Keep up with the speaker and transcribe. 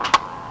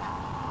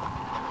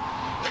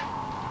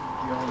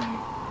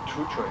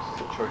true choice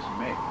is a choice you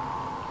make.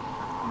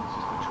 It's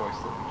just a choice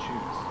that we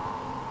choose,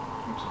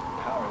 which is the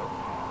power that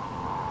we have.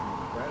 It's an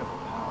incredible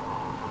power.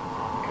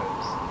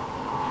 Because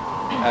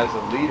as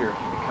a leader, if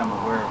you become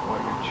aware of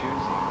what you're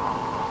choosing,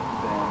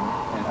 then,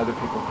 and other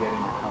people get in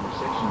your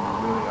conversation,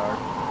 you really are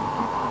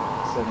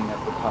setting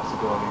up the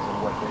possibilities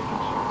of what they can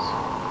choose.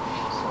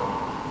 So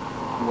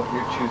what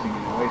you're choosing in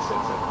a way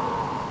sets up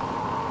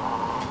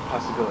the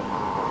possibilities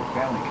of what your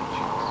family can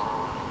choose.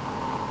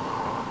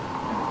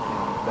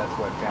 And that's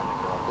why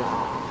families are all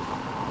different.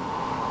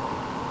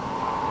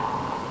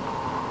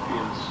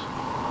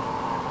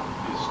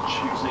 Is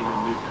choosing a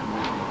new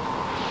committee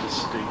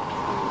distinct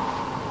from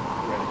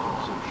radical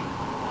assumption?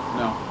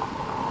 No.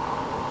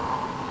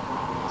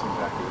 It's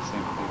exactly the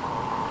same thing.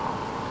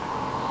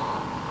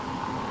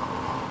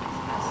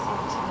 That's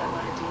something that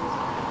what I do is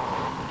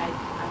I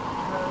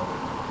throw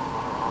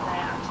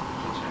that to the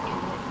future. I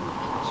commit in the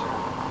future.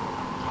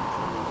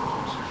 In the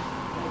future.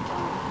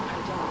 I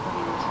don't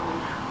bring it into the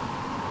now.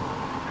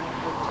 I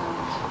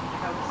don't,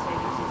 if I would say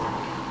this is a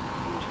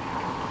future,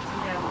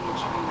 someday I will be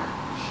a trainer.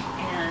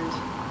 And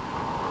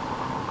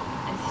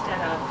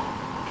instead of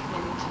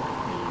committing to like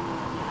being in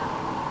the now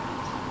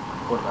moment.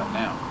 What about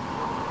now?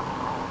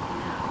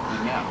 Now.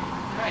 And now?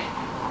 Right.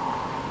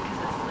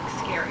 Because it's like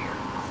scarier.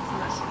 It's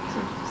not so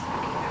easy to just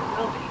like, I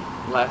will be.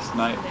 Last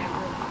night, Someday I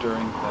will be.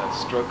 during the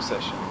stroke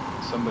session,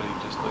 somebody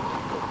just looked at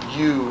me and go,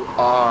 "You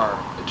are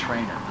a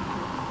trainer."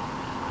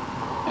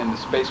 And the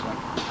space went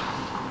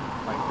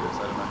like this.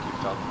 I don't know if you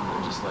felt it.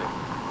 They're just like,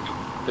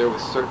 there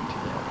was certainty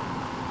there.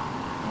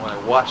 And what I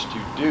watched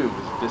you do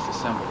was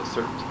disassemble the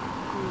certainty.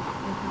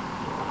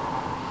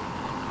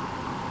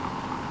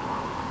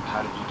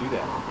 How did you do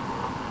that?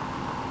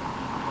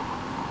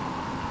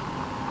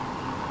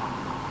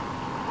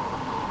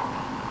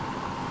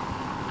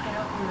 I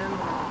don't remember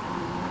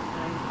the moment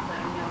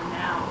that I know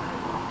now what I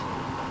want to do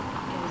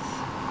is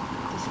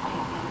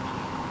dissipate the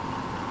energy.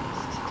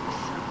 Is to do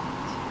something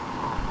to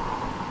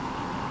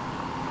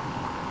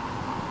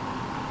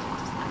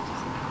just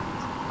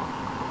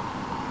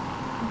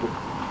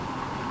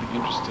It'd be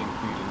interesting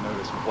for you to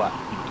notice what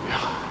you do,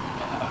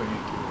 how you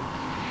do it.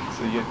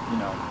 So you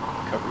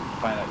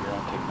find out your own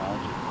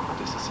technology for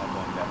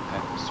disassembling that kind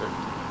of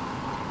certainty.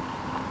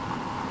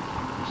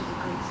 Which is a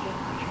great skill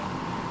for training.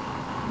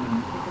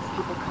 Mm-hmm. Because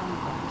people come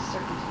from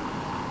certainty.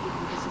 You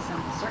can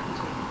disassemble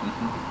certainty.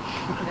 Mm-hmm.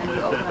 Then you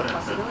open up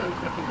possibility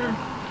for people.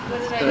 What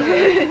did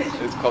I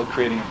do? It's called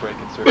creating a break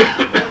in certainty.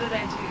 What did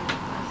I do?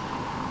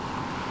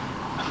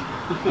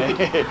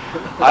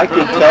 I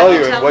can tell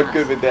you, and what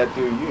good would that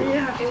do you? It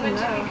would do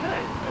me good.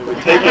 It would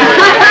take away.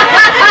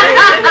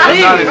 I'm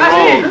not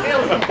enrolled.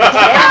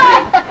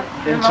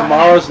 In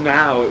tomorrow's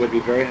now, it would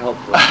be very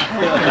helpful. Well,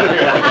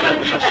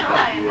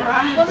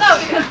 no,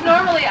 because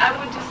normally I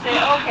would just say,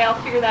 okay, I'll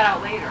figure that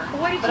out later.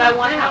 But I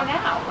want to know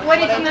now. What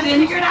did you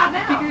figure it out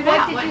now?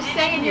 What did you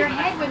say in your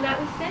head when that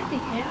was said to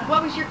you?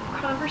 What was your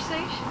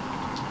conversation?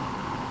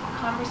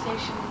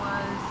 Conversation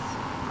was,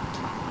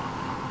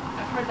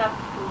 I've heard that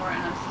before,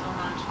 and I'm still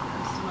not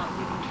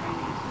leaving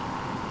training.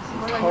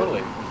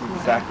 Totally.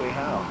 That's exactly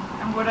how.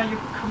 And what are you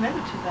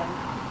committed to then?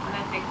 And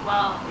I think,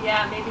 well,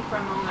 yeah, maybe for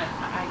a moment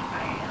I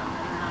am,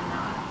 and then I'm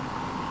not.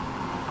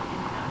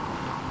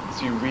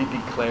 So you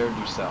redeclared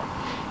yourself.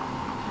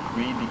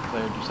 You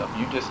redeclared yourself.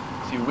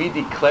 We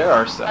declare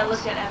ourselves. I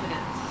looked at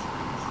evidence.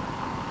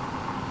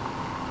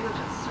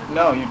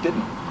 No, you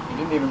didn't. You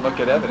didn't even look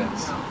at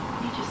evidence. No.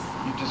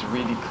 You just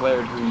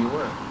redeclared who you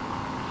were.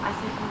 I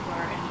said you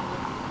were, and you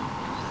looked.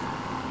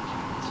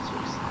 That's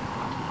what you said.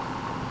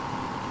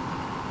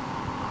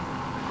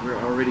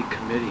 We're already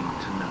committing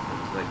to nothing.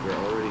 Like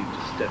we're already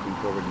just stepping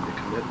forward into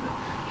commitment.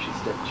 She just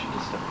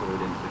stepped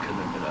forward into the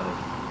commitment of,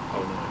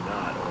 oh no, I'm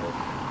not, or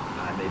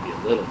I may be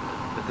a little bit.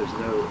 But there's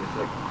no,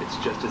 it's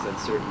just as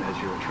uncertain as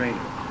you're a trainer.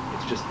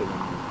 It's just the one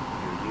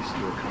you're used to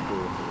or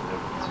comfortable with or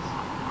whatever.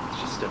 It's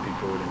just stepping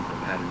forward into a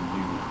pattern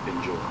you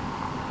enjoy.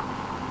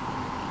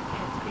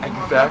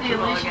 Exactly.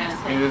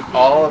 It is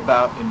all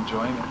about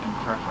enjoyment and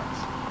preference.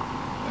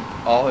 That's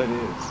all it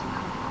is.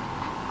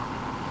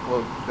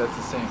 Well, that's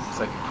the same. It's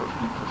like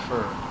you prefer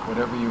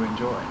whatever you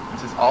enjoy.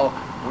 This is all.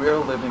 We're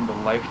living the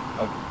life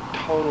of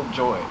total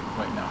joy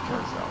right now for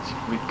ourselves,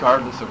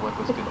 regardless of what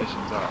those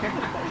conditions are. But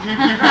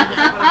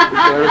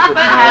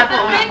have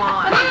what we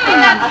want.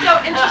 And that's so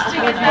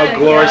interesting. Isn't How it?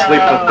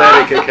 gloriously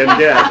pathetic it can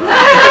get.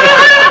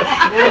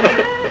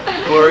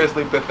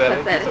 Gloriously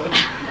pathetic.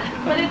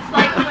 But it's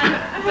like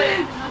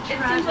it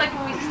seems like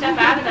when we step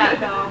out of that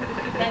though,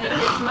 then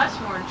it's much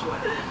more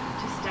enjoyable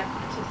to step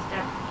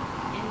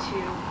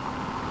into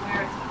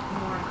where it's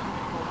more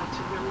uncomfortable. Like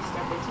to really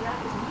step into that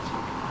is much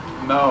more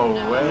fun. No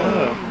way.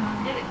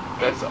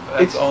 That's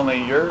It's only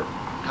your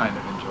kind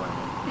of enjoyment.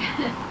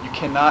 You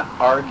cannot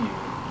argue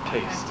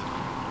taste.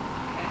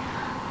 Okay.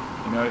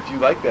 You know, if you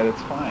like that,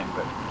 it's fine.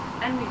 But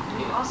And we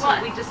also,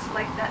 we just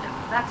like that,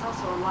 that's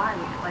also a lie.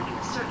 Like in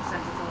a certain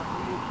sense, we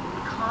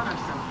con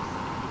ourselves.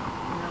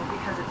 You know,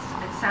 because it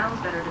sounds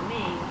better to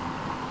me.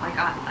 Like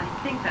I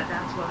think that's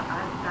what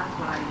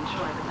I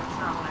enjoy, but that's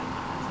not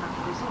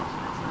the result.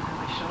 That's not how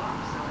I show up.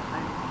 So if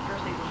I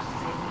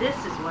this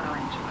is what I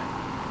enjoy.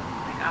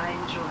 Like I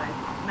enjoy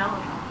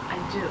melodrama. I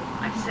do.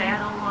 I say I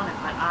don't want it,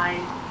 but I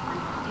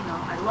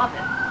love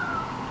it.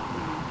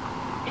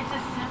 It's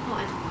as simple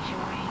as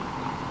enjoying.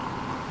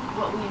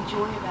 What we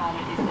enjoy about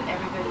it is that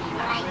everybody in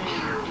that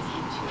room is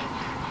into it.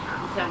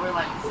 And so we're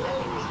like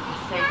stepping into the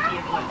safety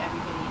of what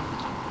everybody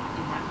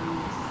in that room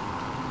is,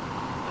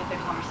 with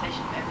the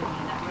conversation of everyone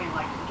in that room.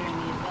 Like during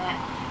the event,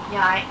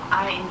 yeah,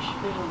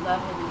 there's a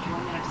level of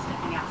enjoyment of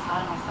stepping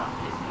outside of myself,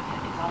 but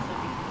it's also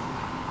because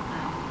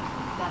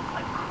that's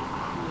like cool.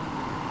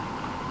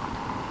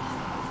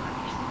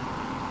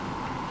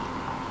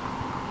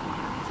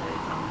 So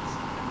it's almost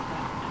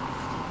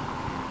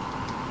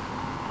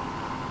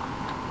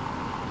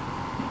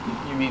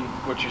You mean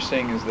what you're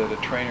saying is that a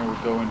trainer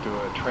would go into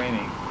a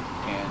training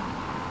and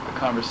the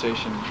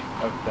conversation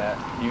of that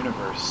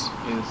universe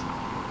is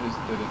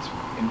that it's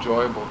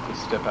enjoyable to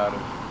step out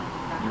of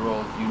your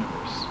old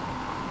universe.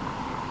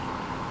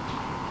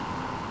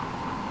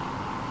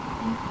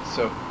 And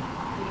so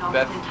you can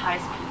almost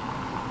entice people.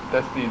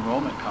 That's the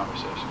enrollment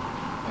conversation.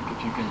 Like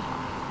if you can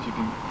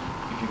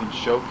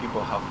show people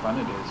how fun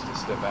it is to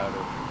step out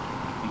of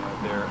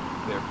their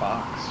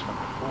box from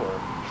before,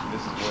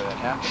 this is where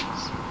that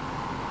happens.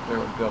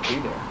 They'll be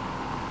there.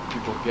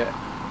 People get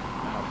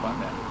how fun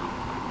that is.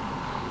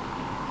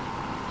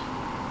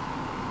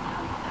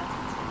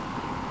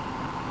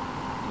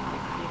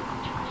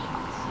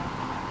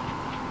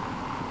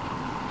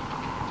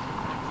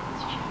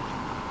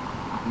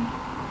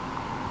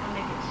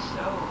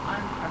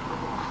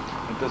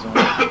 It doesn't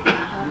work.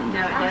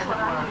 No, it doesn't work.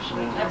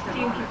 I've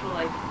seen people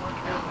like work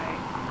that way.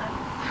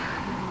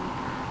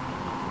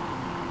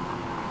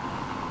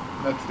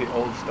 That's the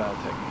old style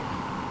technique.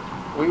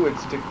 We would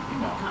stick,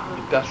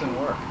 it doesn't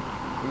work.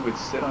 We would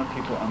sit on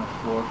people on the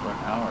floor for an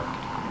hour.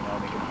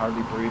 They can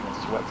hardly breathe and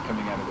sweat's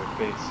coming out of their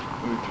face.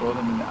 We would throw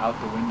them out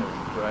the window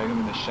and drag them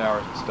in the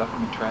showers and stuff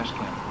them in trash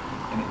cans.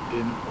 And it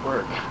didn't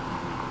work.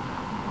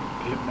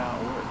 It did not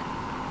work.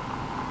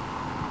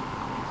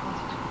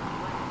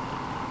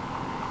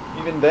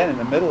 Even then, in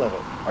the middle of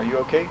it, are you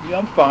okay? Yeah,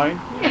 I'm fine.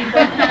 They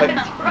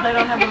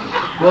don't have a...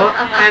 Well,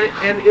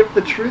 and if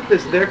the truth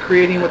is they're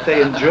creating what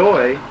they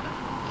enjoy,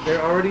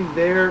 they're already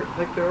there,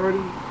 like they're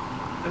already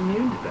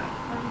immune to that.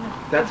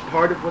 That's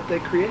part of what they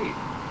create.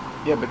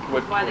 Yeah, but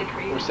what Why they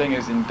create we're it. saying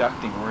is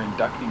inducting. We're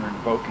inducting or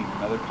invoking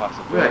another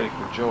possibility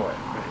for joy.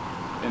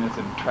 Right. And it's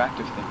an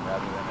attractive thing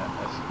rather than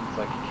it's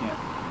like you can't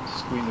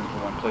squeeze them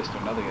from one place to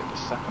another. You have to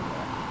suck them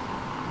there.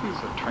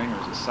 So trainer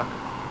is a sucker.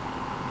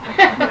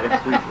 I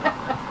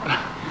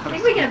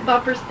think we get a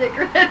bumper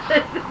sticker.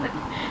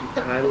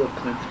 Title of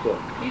Clint's book.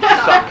 You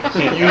suck.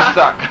 You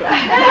suck.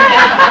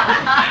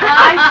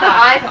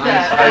 I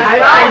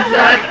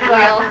suck.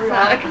 We all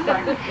suck.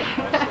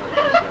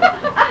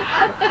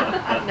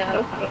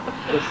 No.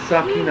 The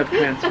sucking of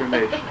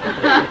transformation.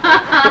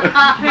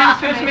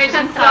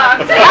 Transformation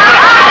sucks.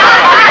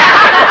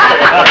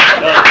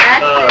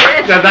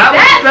 Now that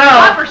would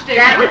sell.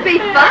 That would be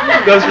fun.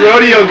 Those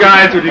rodeo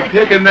guys would be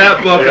picking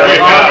that book up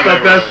off the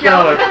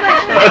bestseller.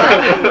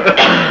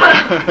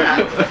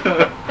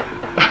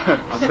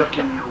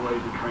 Sucking your way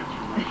to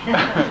transformation.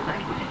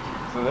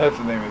 So that's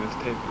the name of this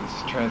tape. Is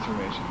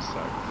Transformation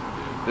Sucks.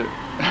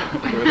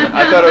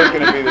 I thought it was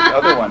going to be this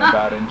other one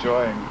about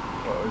enjoying.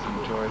 What was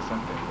enjoy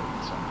something?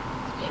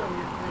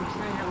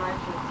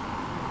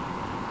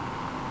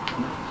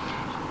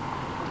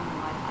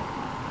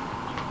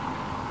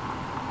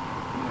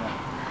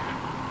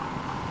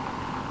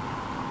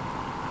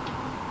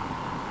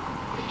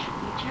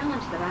 The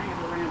challenge that I have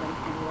around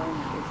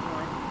enrollment is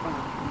like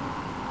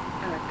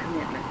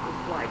commitment.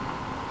 It's like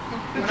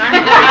when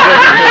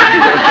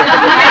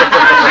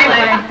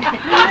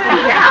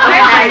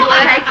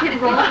I take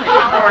enrollment as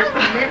far as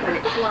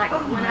commitment, it's like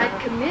when I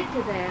commit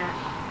to that,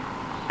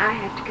 I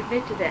have to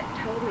commit to that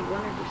totally 100%.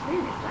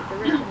 It's like the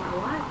rest of my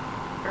life,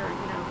 or I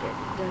don't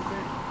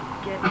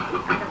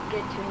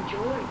get to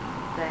enjoy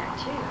that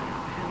too. I don't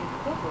have to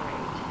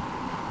incorporate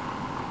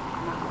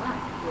my life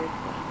with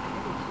what I'm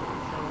committed to.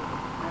 So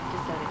I've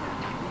decided not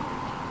to commit.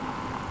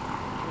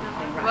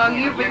 Well,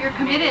 you're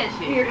committed.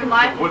 Your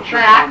life is What's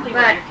your exactly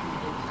commitment? what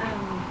you're committed to.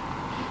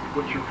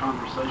 What's your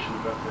conversation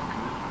about that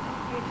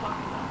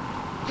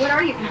commitment? What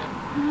are you?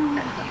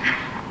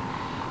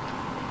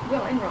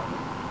 Well,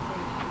 enrollment.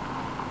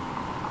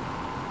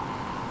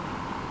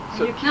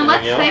 Now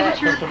let's say what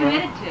you're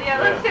committed to. Yeah,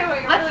 let's say what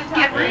you're Let's really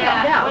get talking rid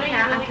about. of Yeah, what are you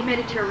I'm really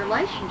committed to a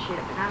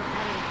relationship, and I don't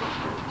have any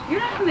commitment.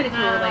 You're not committed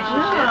to a No,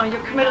 relationship.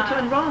 you're committed to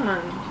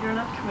enrollment. You're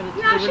not committed to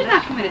No, she's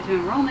not committed to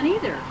enrollment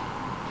either.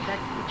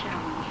 That's the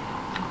challenge.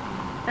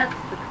 That's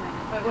the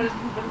commitment. What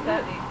does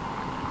that mean?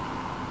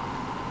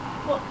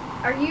 Well,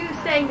 are you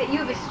saying that you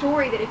have a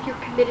story that if you're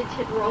committed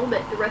to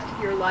enrollment, the rest of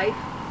your life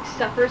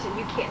suffers and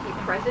you can't be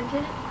present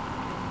in it?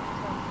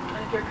 And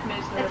if you're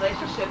committed to the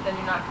relationship, then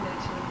you're not committed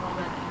to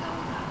enrollment and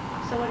knowing that.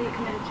 So what are you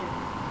committed to?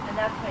 And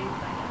that's how you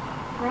find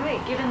out. Right.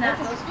 Given that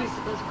those pieces,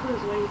 those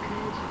clues, what are you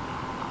committed to?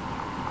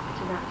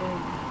 To not doing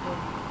that.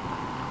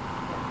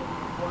 Not being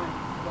 100%.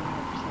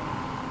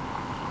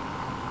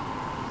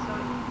 So,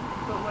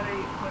 but what are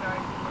you committed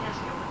to?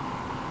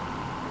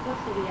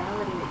 What's the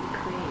reality that you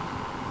create?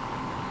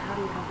 How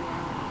do you have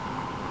reality?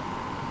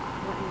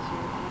 What is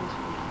reality?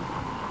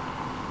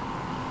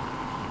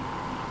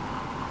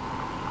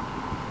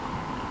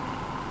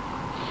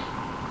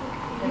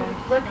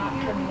 Look at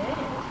you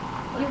committed.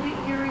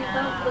 Your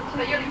results look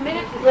But you're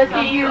committed to Look at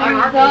something. your You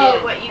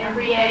results. what you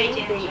create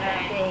in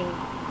Jay.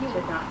 To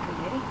not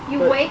committing? You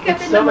But wake up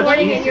it's in so the much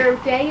morning and easier. your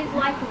day is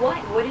like what?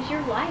 What is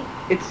your life?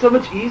 It's so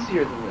much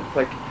easier than this.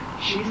 Like,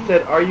 she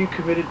said, are you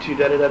committed to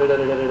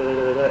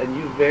da-da-da-da-da-da-da-da-da, and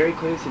you very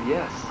clearly said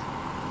yes.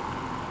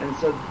 And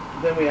so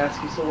then we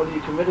ask you, so what are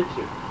you committed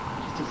to?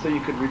 Just so you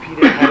could repeat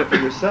it and have it for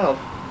yourself.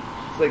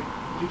 It's like,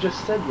 you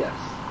just said yes.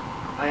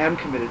 I am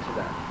committed to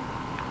that.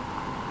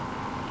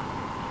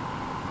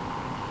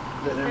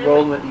 That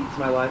enrollment eats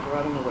my life, or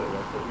I don't know what it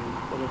was, but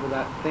whatever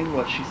that thing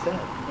was she said.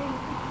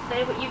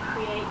 Say what you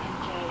create in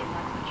Jay, and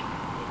that's what you're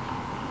committed to.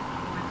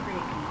 You want to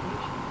create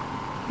confusion.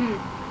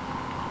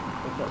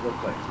 What's that look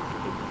like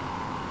specifically?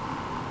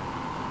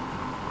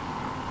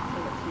 So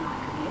it's not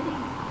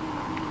committing.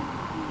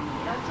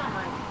 That's not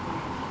my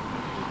experience.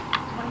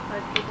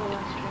 25 people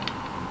last year.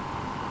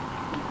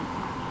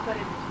 But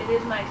it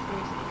is my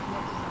experience that you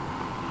commit to something.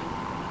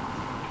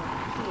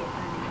 See it,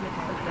 and you commit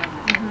to something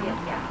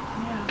else. Yeah.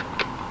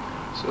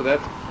 So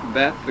that's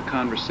the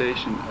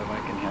conversation of I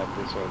can have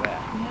this or that.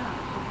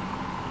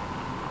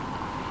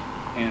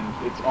 And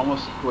it's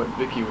almost what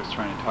Vicki was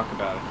trying to talk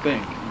about, I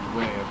think, in a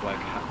way of like,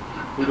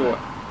 who do I?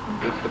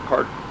 The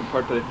part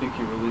that I think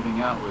you were leaving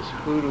out was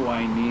who do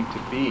I need to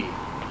be?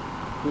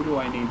 Who do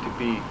I need to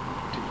be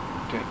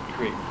to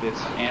create this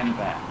and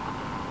that?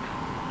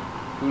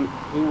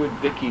 Who would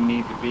Vicki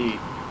need to be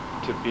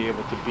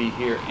able to be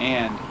here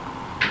and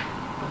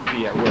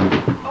be at work?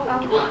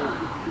 Are you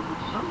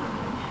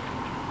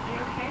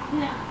okay?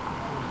 No.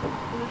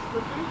 Is this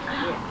slippery? Are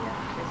you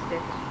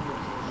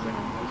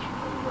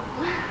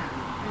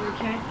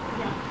okay?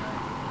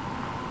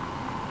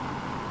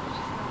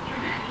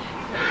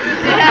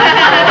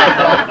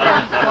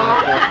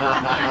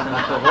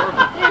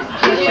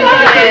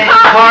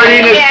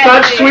 Partying is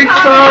such sweet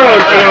sorrow,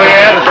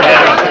 Juliet.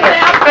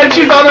 And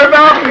she's on her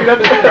balcony.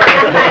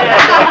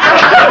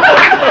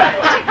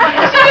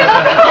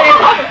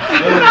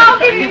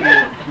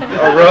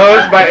 A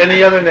rose by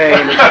any other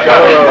name. It's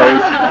still a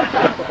rose.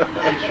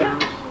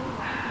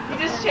 You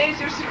just changed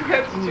your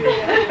script,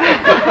 Julia.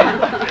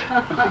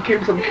 It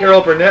became some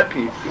Carol Burnett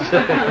piece.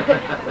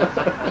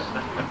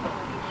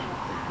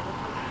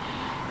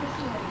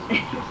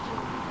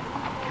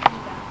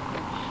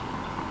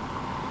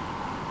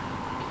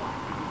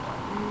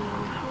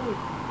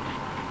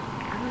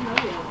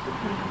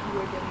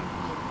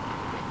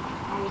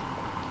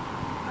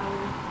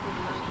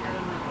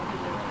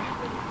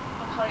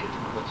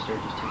 What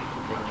stages take to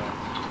figure out?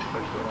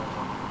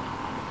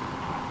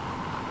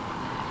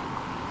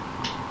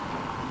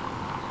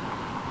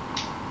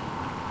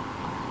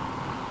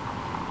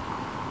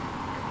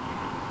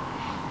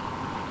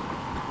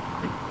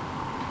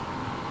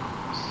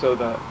 So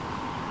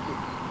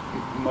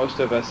most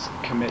of us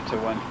commit to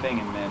one thing,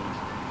 and then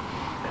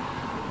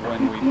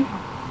when we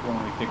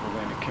think we're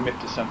going to commit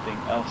to something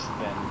else,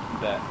 then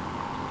that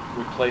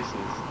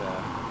replaces the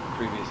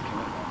previous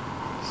commitment.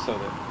 So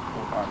that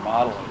our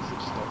model is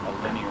just a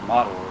linear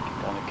model where we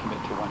can only commit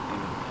to one thing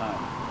at a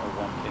time, or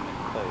one thing in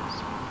place.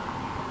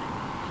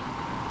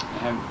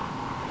 I haven't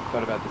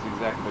thought about this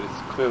exactly, but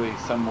it's clearly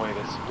some way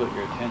to split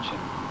your attention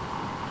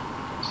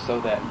so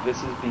that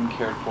this is being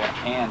cared for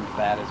and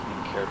that is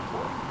being cared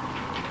for.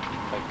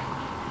 Like,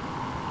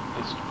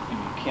 you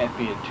can't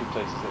be at two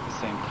places at the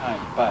same time,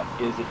 but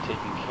is it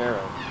taken care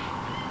of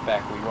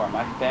back where you are?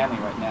 My family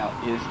right now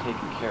is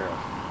taken care of.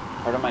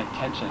 Part of my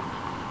attention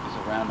is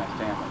around my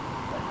family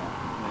right now.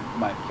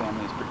 My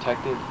family is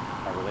protected,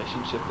 my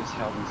relationship is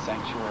held in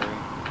sanctuary,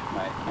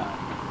 my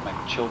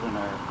children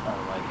are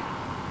like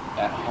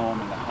at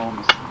home, and the home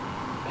is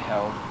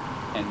held,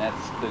 and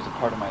there's a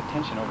part of my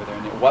attention over there,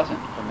 and it wasn't.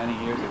 For many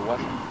years it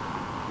wasn't.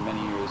 For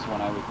many years when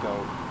I would go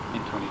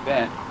into an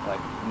event, like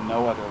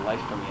no other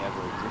life for me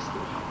ever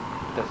existed.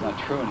 That's not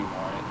true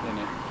anymore,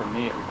 for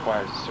me it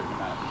requires a certain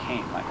amount of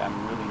pain. Like I'm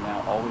really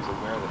now always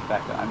aware of the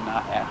fact that I'm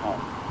not at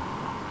home.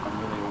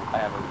 I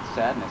have a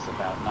sadness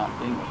about not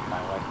being with my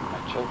wife and my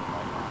children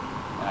right now,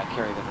 and I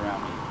carry that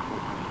around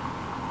with me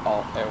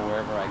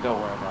wherever I go,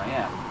 wherever I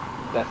am.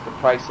 That's the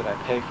price that I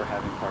pay for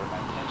having part of my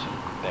attention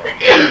there.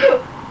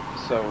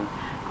 So,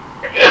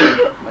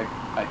 like,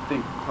 I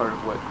think part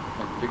of what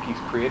Vicki's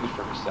created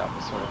for herself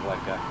is sort of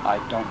like a I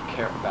don't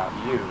care about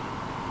you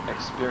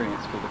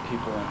experience for the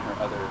people in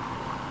her other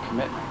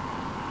commitment.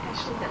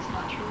 Actually, that's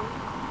not true.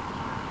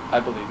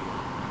 I believe you.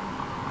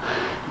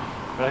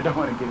 But I don't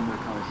want to get into the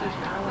conversation.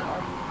 I don't want to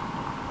argue.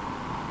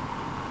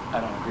 I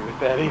don't agree with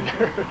that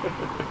either.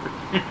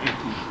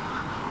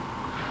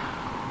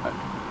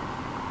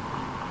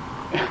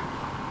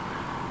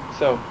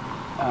 So,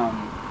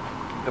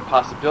 the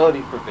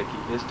possibility for Vicki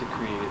is to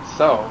create it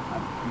so,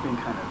 I'm being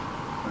kind of,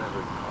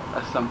 whatever it's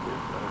called, assumptive,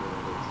 whatever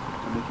it is.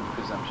 I'm making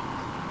presumptions.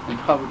 And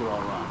probably they're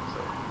all wrong, so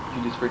if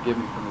you just forgive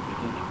me from the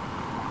beginning,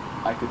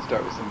 I could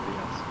start with somebody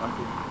else.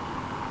 Okay.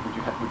 Would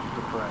you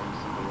prefer I use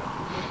somebody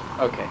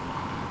else? Okay.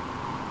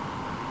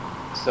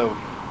 So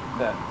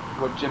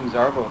Jim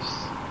Zarvos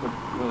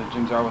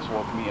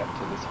woke me up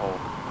to this whole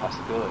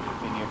possibility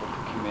of being able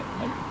to commit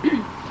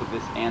to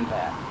this and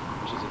that,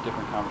 which is a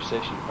different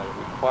conversation, but it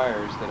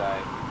requires that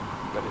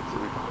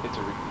it's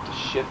a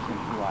shift in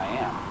who I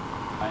am.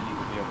 I need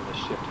to be able to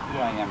shift who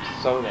I am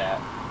so that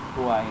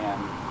who I am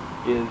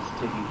is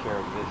taking care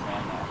of this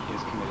and that,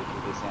 is committed to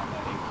this and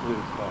that,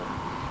 includes both.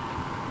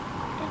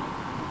 And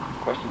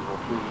questions will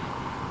who.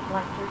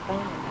 Like your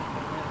family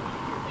member knows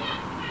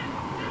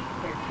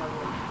they're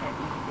totally at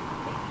ease if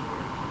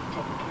you're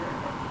taking care of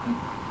it.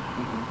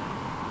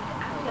 Mm-hmm.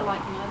 I feel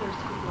like mothers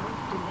who work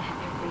do that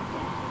every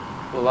day.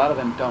 Well, a lot of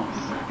them don't.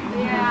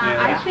 Yeah,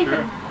 I that's think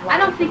true. I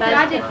don't think that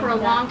I did for a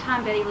long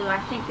time, Betty Lou. I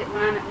think that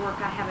when I'm at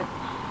work, I have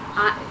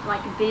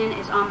like Ben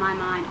is on my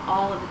mind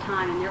all of the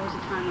time, and there was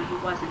a time when he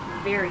wasn't,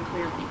 very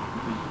clearly.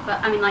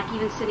 But I mean, like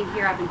even sitting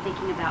here, I've been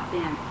thinking about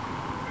Ben.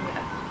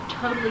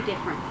 Totally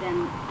different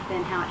than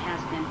how it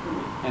has been for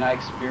me. And I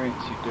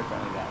experience you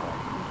differently that way.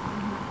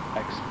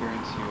 I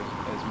experience you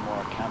as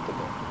more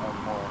accountable,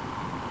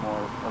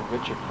 a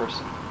richer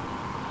person.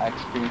 I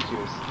experience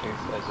you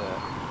as a,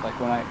 like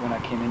when I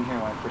came in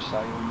here, when I first saw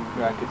you when you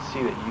were here, I could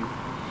see that you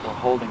were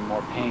holding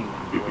more pain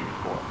than you were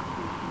before.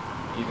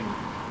 Even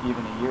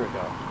a year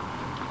ago,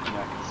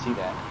 I could see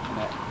that,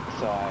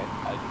 so I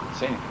didn't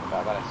say anything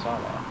about it, but I saw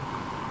that.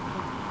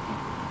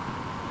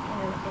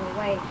 In a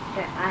way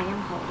that I am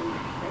holding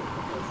that space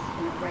because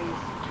Ray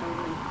is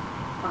totally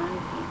fine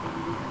with me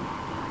being here and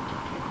I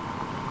just can't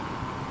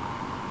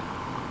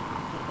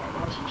keep that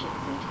relationship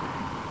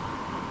intact.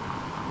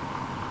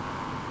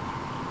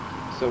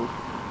 So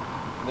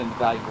then the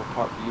valuable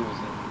part for you is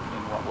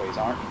in what ways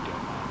aren't you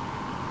doing that?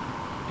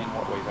 In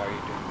what ways are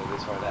you doing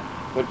this or that?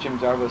 What Jim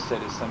Zarvos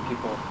said is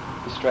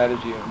the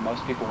strategy of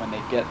most people when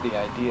they get the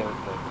idea of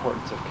the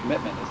importance of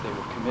commitment is they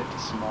will commit to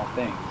small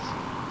things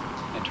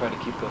and try to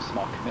keep those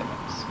small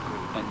commitments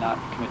and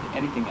not commit to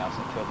anything else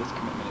until this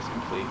commitment is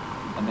complete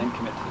and then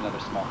commit to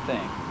another small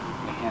thing.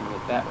 And we handle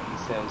it that way. He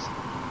says,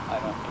 I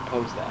don't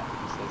propose that.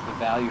 He says the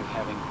value of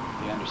having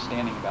the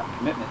understanding about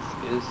commitments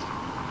is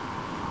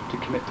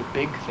to commit to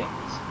big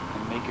things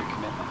and make your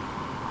commitment.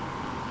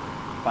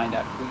 Find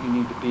out who you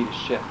need to be to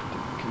shift, to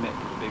commit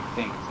to the big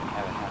things and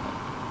have it happen.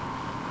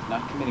 It's not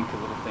committing to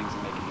little things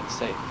and making it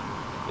safe.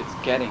 It's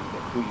getting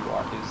that who you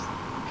are is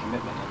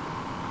commitment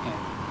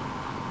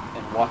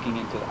and walking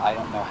into the I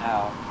don't know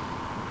how,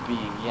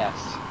 being yes,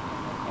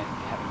 and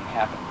having it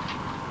happen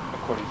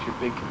according to your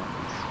big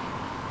commitments.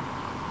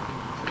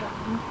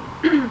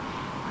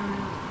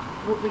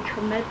 Would we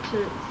commit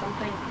to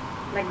something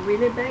like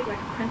really big, like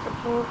a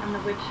principle, under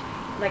which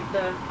like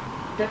the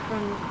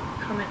different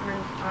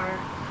commitments are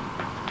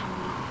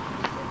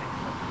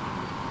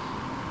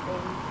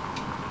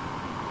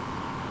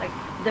like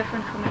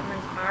different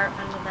commitments are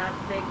under that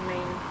big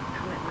main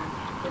commitment,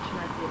 which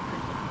might be a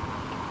principle.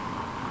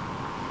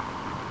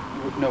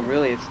 No,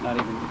 really, it's not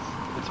even.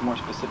 It's more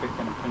specific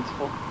than a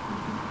principle.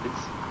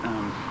 It's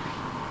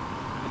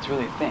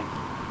really a thing.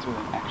 It's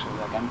really actually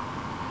like I'm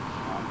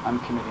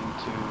committing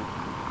to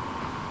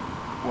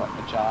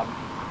a job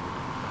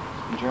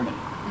in Germany.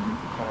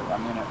 Whatever.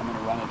 I'm gonna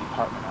run a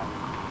department. I'm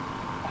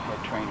a head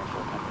trainer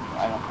for a company.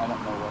 I don't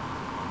know what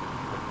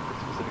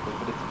specifically,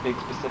 but it's a big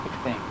specific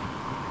thing.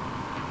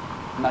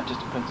 Not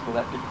just a principle.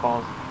 That it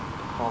falls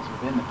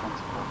within the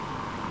principle.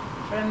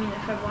 But I mean,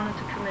 if I wanted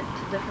to commit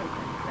to different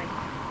things, like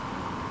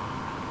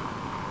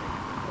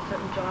a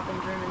certain job in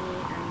Germany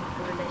and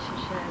a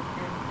relationship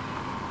and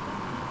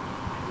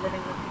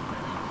living with people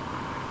in a house,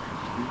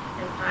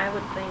 and I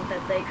would think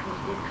that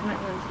these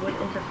commitments would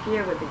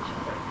interfere with each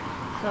other.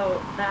 So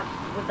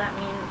would that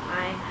mean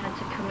I had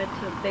to commit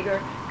to a bigger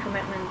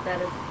commitment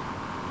that is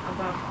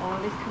above all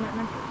these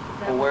commitments?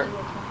 Is that what you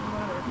were talking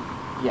about? Or?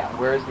 Yeah,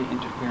 where is the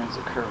interference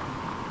occurring?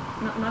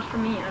 Not for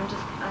me. I'm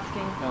just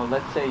asking. No,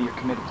 let's say you're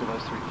committed to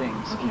those three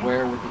things. Okay.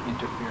 Where would the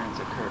interference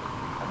occur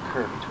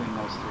between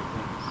those three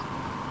things?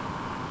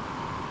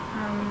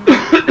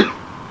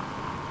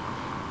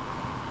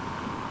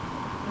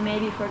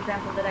 Maybe, for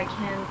example, that I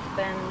can't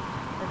spend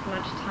as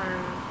much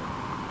time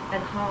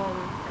at home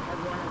as I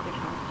want to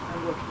because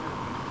I'm working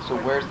out. So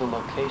where's the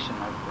location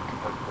of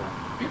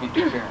the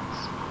interference?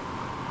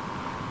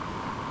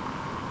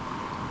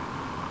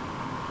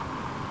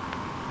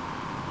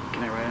 Can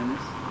I write on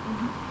this?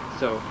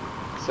 So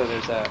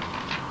there's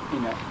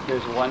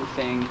there's one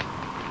thing.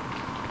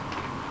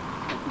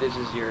 This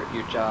is your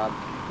job,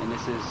 and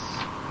this is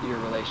your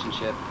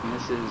relationship, and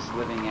this is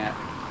living at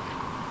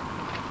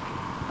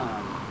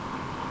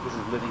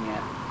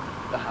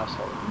the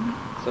household.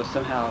 So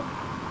somehow,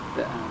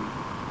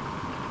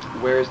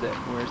 where's the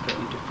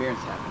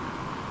interference happening?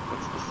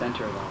 What's the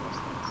center of all those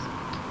things?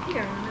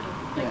 Here in the middle,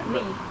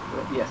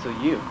 like me. Yeah, so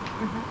you.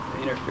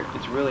 The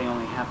it's really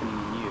only happening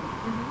in you.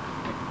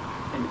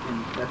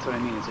 And that's what I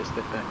mean. Is just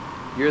that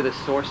you're the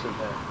source of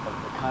the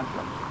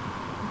conflict.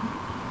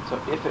 So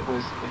if it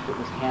was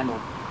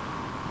handled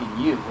in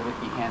you, would it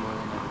be handled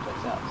in every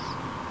place else?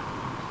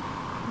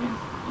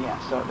 Yeah,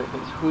 so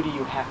it's who do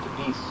you have to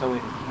be so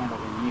it is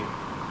handled in you?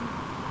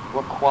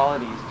 What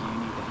qualities do you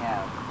need to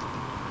have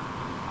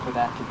for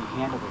that to be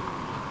handled in you?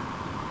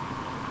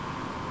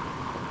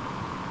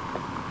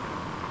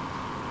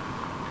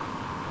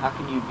 How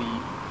can you be,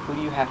 who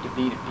do you have to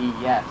be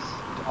yes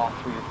to all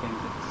three of things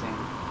at the same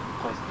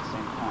place at the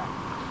same time?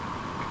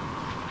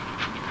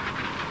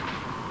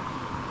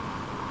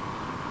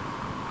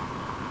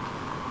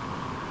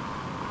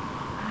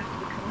 I have to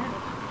be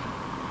committed.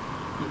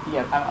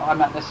 Yeah, I'm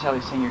not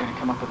necessarily saying you're going to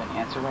come up with an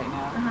answer right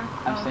now.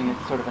 I'm saying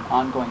it's sort of an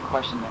ongoing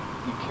question that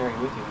you carry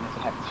with you, and as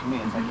it happens for me,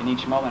 it's like in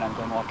each moment I'm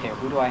going, well, okay,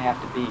 who do I have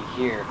to be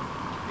here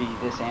to be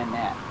this and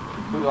that?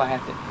 Who do I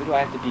have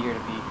to be here to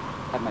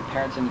have my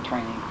parents in the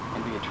training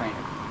and be a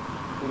trainer?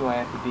 Who do I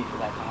have to be for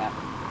that to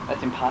happen?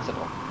 That's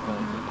impossible. Really,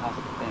 it's an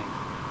impossible thing.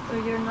 So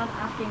you're not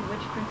asking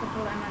which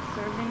principle am I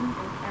serving,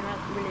 and am I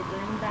really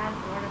doing that in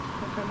order to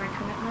fulfill my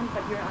commitment,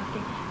 but you're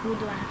asking who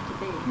do I have to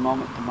be?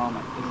 Moment to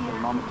moment. This is a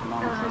moment to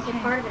moment. So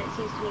part of it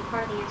seems to be,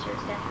 part of the answer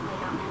is definitely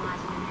about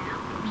minimizing the now,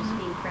 and just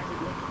being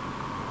present with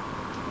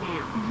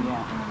now.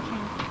 Yeah. Okay.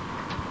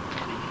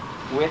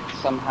 With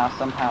somehow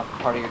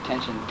part of your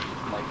attention,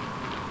 like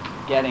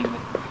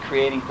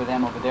creating for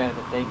them over there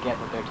that they get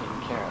that they're taken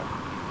care of.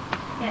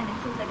 Yeah, it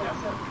seems like it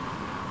also,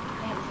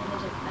 I have this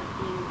image of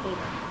being bigger.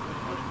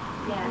 Like,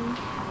 yeah,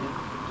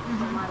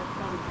 there's a lot of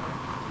presence there.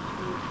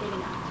 Being big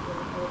enough to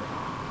really hold it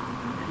all.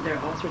 There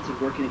are all sorts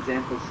of working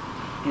examples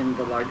in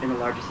a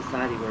larger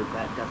society where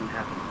that doesn't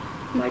happen.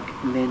 Like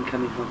men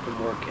coming home from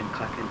work and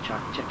clocking and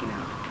checking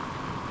out,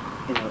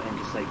 and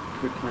just like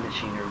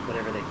replenishing or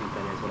whatever they think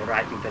that is, whatever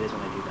I think that is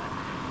when I do that.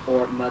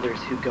 Or mothers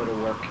who go to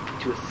work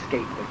to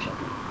escape their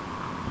children.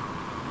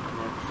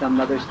 Some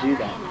mothers do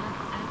that.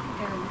 I think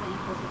there are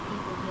examples of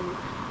people who,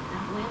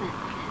 women,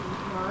 who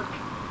work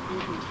and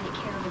who take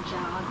care of a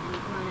job and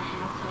run a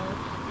household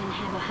and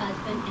have a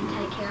husband and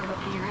take care of a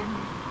parent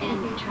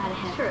and try to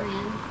have friends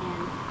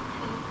and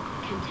who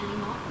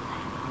contain all of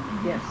that.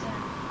 Yes.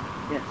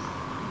 Yes.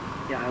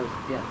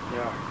 Yeah,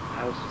 there are.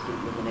 I was just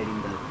eliminating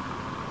the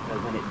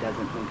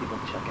when people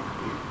check out.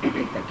 I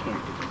think that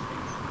can't do those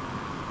things.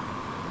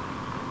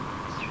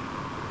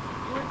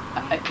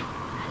 I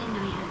didn't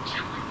know you had a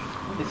choice.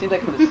 It seems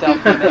like for the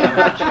self-limiting.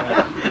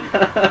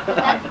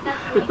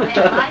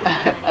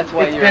 That's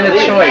why you're been a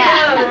choice.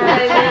 Yeah.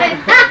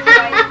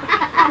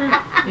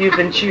 You've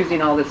been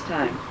choosing all this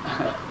time.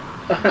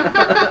 Take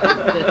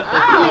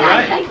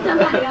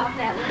somebody off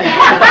that list.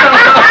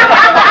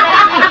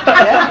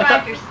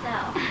 Describe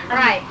yourself.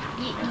 Right.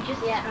 You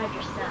just described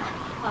yourself.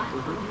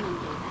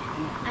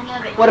 I know,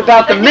 but What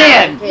about the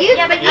men? But you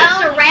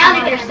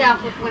surrounded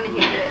yourself with women who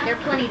do it. There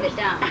are plenty that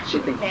don't. She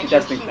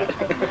does think that.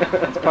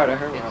 That's part of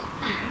her world.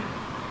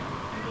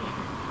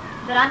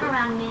 But I'm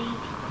around many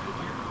people who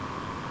don't.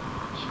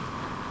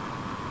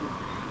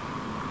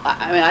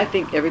 I mean, I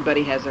think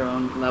everybody has their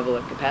own level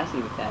of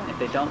capacity with that. And if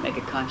they don't make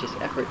a conscious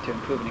effort to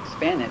improve and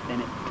expand it, then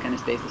it kind of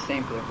stays the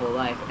same for their whole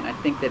life. And I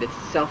think that it's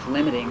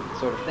self-limiting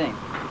sort of thing.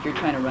 If you're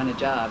trying to run a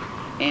job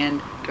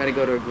and try to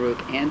go to a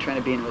group and trying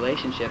to be in a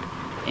relationship,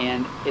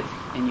 and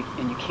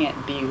you can't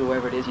be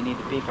whoever it is you need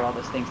to be for all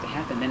those things to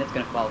happen, then it's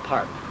going to fall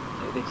apart.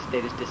 They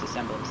just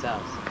disassemble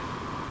themselves.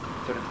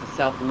 Sort of the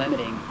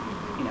self-limiting.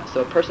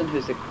 So a person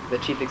who's the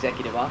chief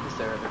executive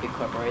officer of a big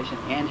corporation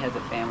and has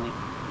a family,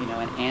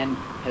 and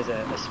has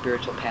a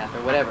spiritual path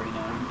or whatever,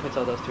 and puts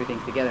all those three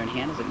things together and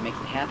handles it and makes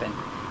it happen,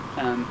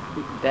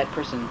 that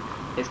person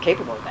is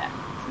capable of that.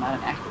 It's not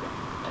an accident.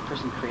 That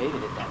person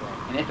created it that way.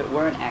 And if it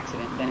were an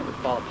accident, then it would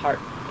fall apart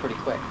pretty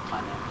quick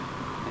on that.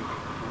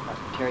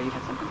 Terry, you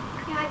had something?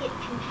 Yeah, I get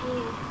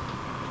confused,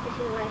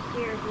 especially the last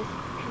year, of this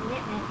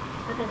commitment,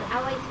 because I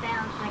always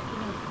found, like,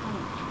 when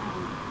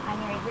I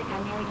married Rick,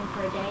 I married him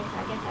for a day, so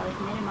I guess I was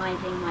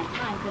minimizing my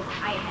time because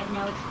I had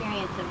no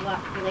experience of what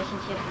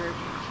relationship or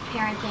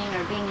parenting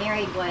or being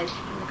married was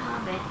in the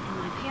convent and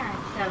my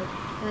parents. So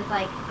it was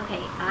like,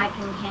 okay, I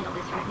can handle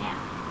this right now,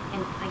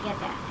 and I get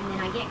that. And then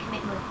I get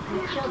commitment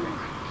with children.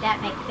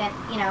 That makes sense.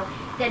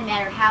 Doesn't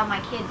matter how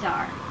my kids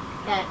are.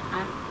 That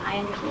I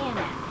understand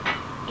that.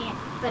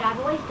 But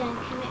I've always done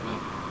commitment,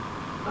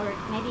 or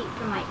maybe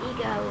from my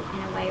ego in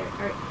a way,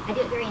 or I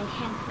do it very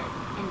intensely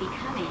and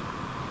become it.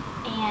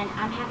 And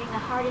I'm having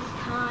the hardest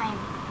time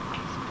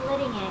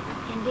splitting it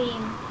and being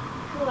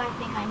who I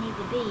think I need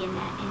to be in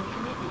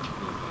commitment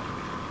these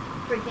days.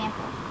 For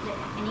example,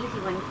 an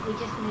easy one, we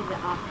just moved the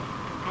office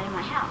out of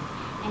my house.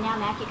 And now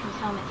Matthew comes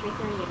home at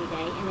 3:30 every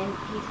day, and then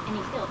he's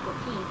still 14,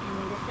 and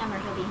then this summer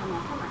he'll be home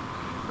all summer.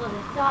 Well, the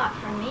thought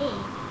for me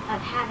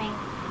of having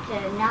to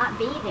not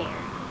be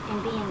there and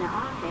be in the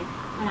office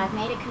when I've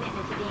made a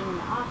commitment to being in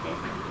the office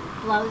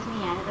blows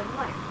me out of the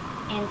water.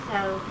 And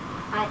so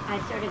I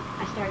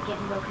start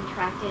getting real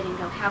contracted and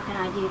go, how can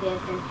I do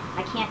this? And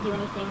I can't do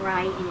anything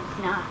right, and it's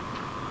not.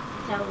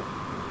 So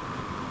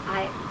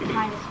I'm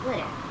trying to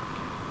split it,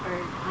 or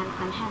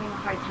I'm having a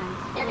hard time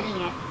splitting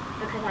it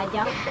because I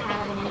don't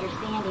have an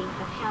understanding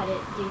of how to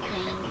do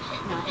things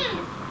not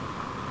intensely,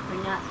 or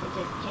not to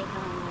just take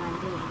on what I'm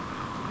doing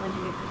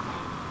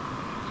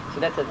 100%. So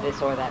that's a this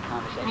or that I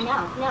conversation.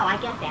 know, no, I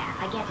get that.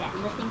 And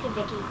listening to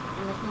Vicky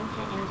and listening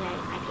to MJ,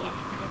 I get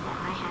that.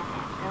 I have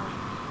that going.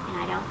 And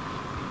I don't,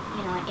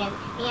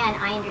 and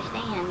I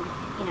understand,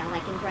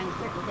 like in Drawing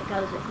Circles, it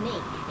goes with me.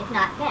 It's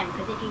not them,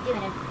 because if you do,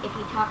 and if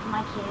you talk to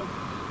my kids,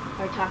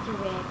 or talk to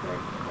Rick, or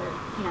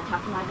talk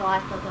to my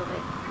boss, they'll go,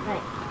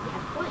 but yeah,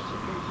 of course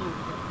she's going to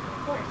handle it.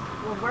 Of course.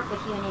 We'll work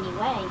with you in any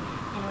way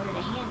in order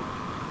to handle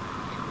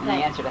it. And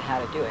the answer to how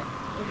to do it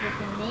Is it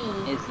in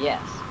me? is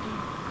yes.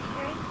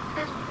 Harry,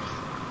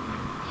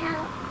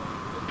 how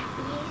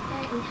you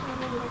said and told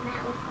me that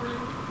Matt was gone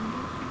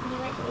when you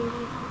went to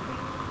India for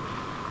free.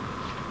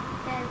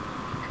 So,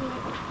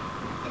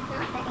 it's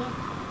not the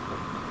answer.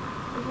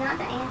 It's not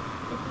the answer.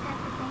 Isn't that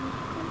the thing?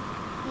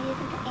 It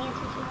isn't the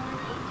answer to one,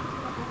 the answer to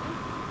the other.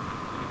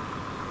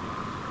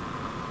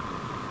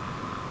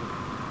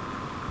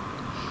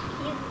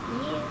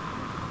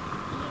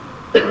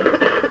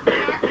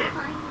 That was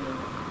fine when you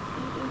were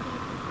in India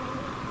for free.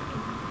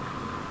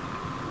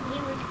 You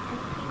were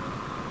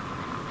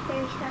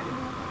very certain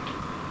of that.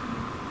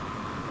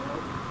 Well,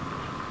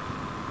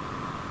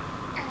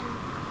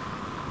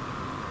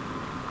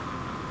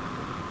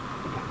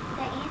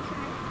 the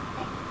answer,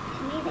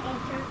 to me, the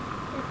answer to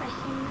the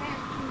question you're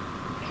asking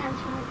comes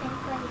from the same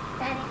place.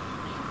 That answer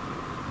comes.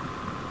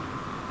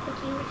 Like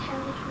you were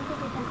totally committed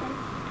to something.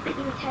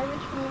 You were totally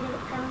committed to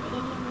going to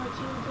India and what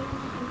you were doing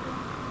to something.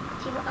 But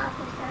you were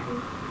also certain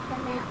that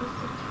Matt was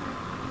just fine,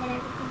 and that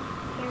everything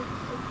here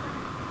was just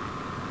fine.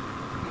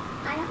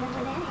 I don't know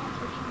where that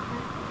answer came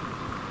from.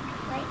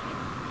 Like,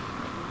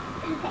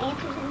 the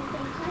answer's in the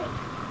same place.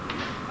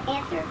 The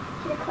answer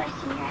to the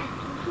question you're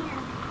asking him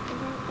is in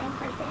the same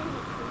place that it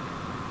is.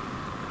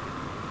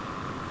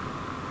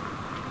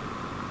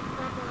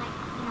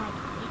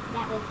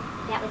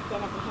 That was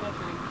set up ahead of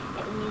time,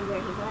 that we knew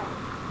where he was.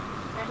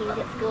 He was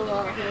at school,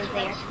 he was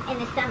there. In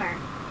the summer,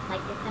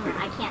 like this summer,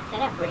 I can't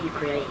set up where You he's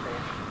create free.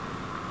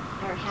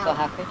 that. Or how. So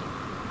how could you?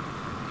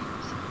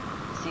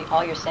 See,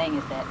 all you're saying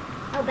is that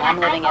Oh, but I'm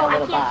living in a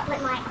little I can't box.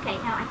 split my, okay,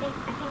 no, I think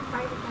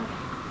part of it is,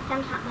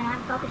 sometimes when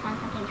I'm focused on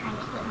something, trying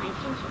to split my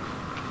attention,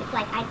 it's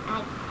like I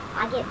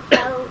get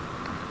so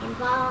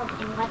involved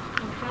in what's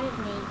in front of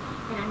me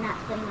that I'm not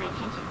splitting my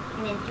attention.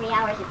 And then 3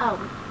 hours, and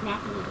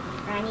Matthew needed me,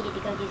 or I needed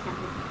to go do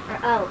something.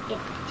 Or,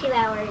 it's 2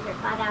 hours or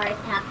 5 hours,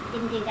 and I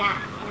didn't do that,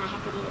 and I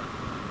have to do this.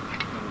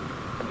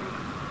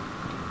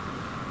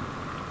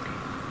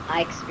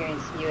 I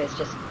experience you as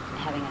just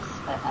having a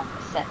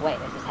set way.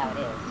 This is how it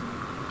is.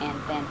 And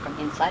then from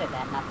inside of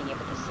that, not being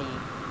able to see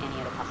any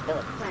other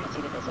possibilities. Right. It's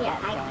either this or Yeah,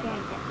 that. It's I the only way.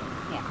 experienced that too.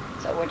 Yeah.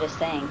 So we're just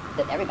saying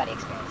that everybody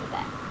experiences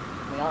that.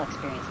 We all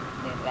experience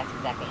that's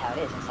exactly how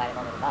it is inside of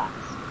our little box.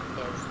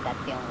 That's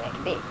the only way it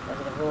can be.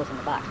 Those are the rules in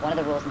the box. One of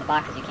the rules in the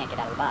box is you can't get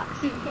out of the box.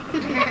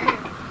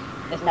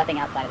 There's nothing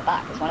outside of the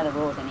box. It's one of the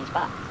rules in each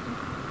box.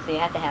 So you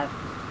have to have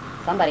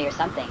somebody or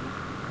something,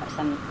 or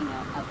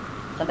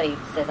somebody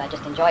says, I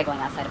just enjoy going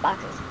outside of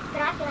boxes.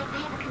 But I feel like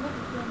I have a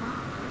commitment to your mom.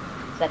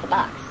 So that's a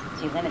box.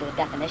 So you've limited the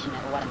definition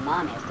of what a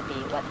mom is to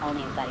be what's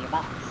only inside of your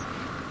box.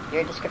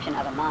 Your description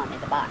of a mom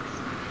is a box.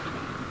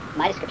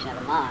 My description of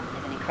a mom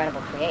is an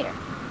incredible creator.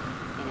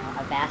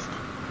 A vast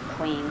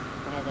queen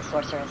who has a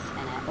sorceress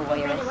and a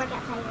warrioress. Does she work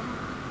outside of your home?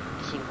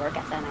 Does she work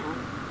outside of my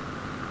home?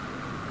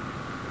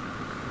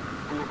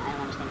 I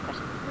don't understand the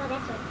question. Well,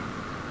 that's what...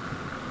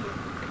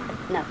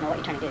 No, what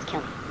you're trying to do is kill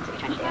me. That's what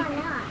you're trying to do. No, I'm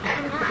not.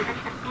 I'm not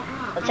at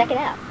all. Well, check it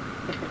out.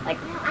 Like,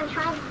 No, I'm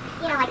trying,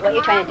 like what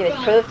you're trying to do is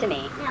thing. prove to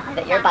me No,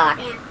 that your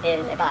box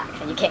is a box,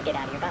 and you can't get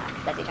out of your box.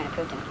 That's what you're trying to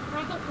prove to me.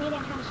 Well, I think maybe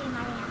I'm trying to show you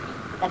my reality.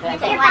 That's what I'm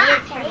It's saying. your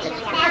box.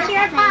 That's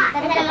your box.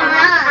 But It's the a mom-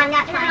 mom. I'm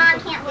not The trying mom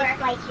to can't work.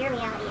 displace your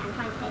reality. I'm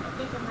trying to say that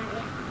this is my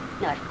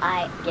reality. No, if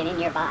I get in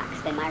your box,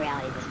 then my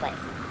reality is displaced.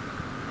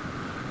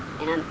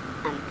 And I'm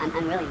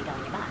unwilling to go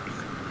in your box.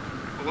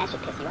 And that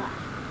should piss you off.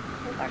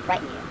 Or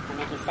frighten you, or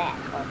make you sad,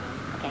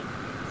 okay?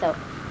 So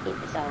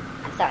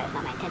I'm sorry, that's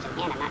not my intention,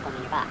 and I'm not going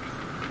in your box.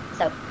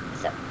 So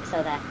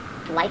that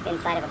life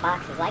inside of a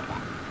box is like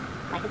that.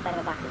 Life inside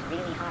of a box is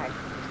really hard.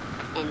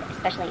 And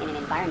especially in an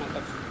environment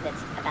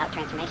that's about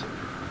transformation.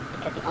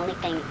 Because the only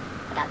thing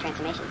about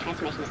transformation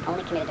is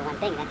only committed to one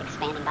thing, and that's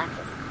expanding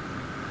boxes.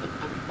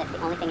 And that's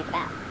the only thing it's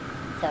about.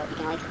 So you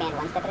can only expand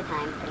one step at a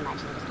time, pretty much,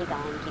 and you just keep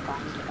going, keep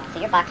going, keep going. So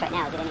your box right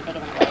now, is it any bigger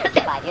than it was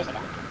 5 years ago?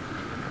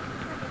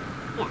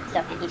 Yeah, so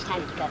and each time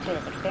that you go through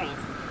this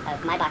experience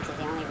of my box is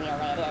the only real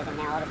way it is, and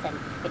now all of a sudden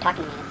you're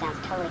talking to me and it sounds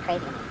totally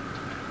crazy to me.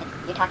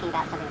 You're talking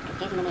about something that's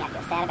confusing to me, I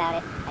feel sad about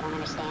it, I don't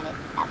understand it,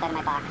 outside of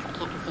my box, I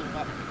can't conceive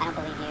of it, I don't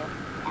believe you,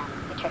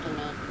 you're tricking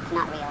me, it's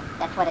not real.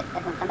 That's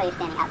when somebody's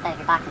standing outside of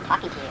your box and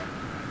talking to you,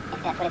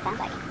 that's what it sounds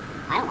like.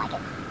 I don't like it.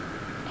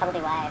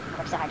 Probably why I've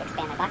worked so hard to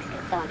expand my box,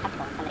 because it's so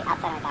uncomfortable when somebody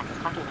outside of my box is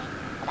talking to me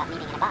about me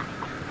being in a box.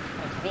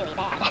 It's really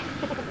bad.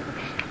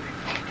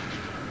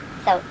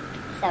 So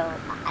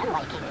I don't know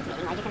why you came to this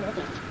meeting. Why'd you come to this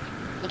meeting?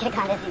 You could have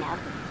gone to this,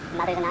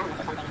 Mothers Anonymous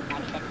or something, and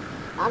like you said,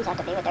 moms have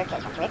to be with their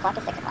kids from 3 o'clock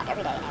to 6 o'clock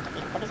every day, and they have to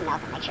feed them cookies and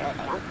milk and make sure that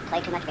they don't play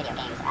too much video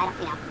games.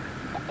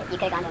 You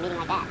could have gone to a meeting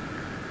like that.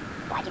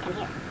 Why'd you come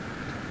here?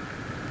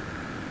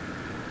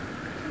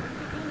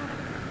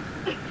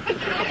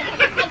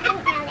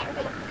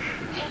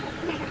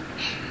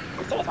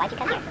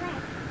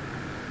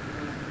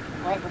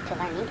 To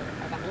learn new to? What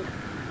does that mean? To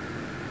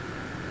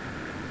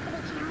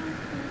be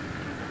challenged and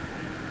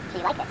So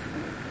you like this?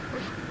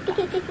 I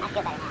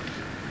feel better now.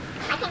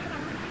 I can't put that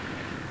on.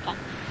 Okay.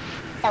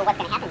 So what's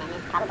going to happen then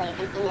is probably in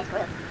this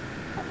group,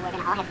 we're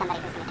going to all have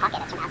somebody who's going to talk at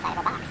us from outside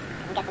of our box.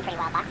 We got some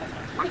pretty wild boxes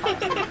here. Huh?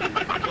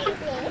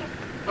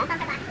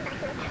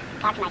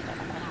 Boxmeisters, that's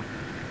what we have.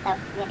 So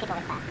we have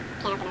people with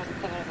can openers and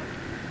scissors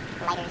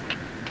and lighters and,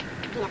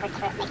 for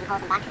making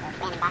holes in boxes or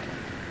expanding boxes.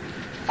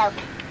 So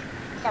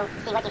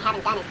see, what you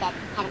haven't done is said,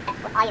 all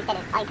you told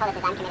us is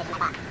I'm committed to my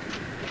box.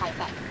 That's all you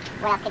said.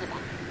 What else could you say?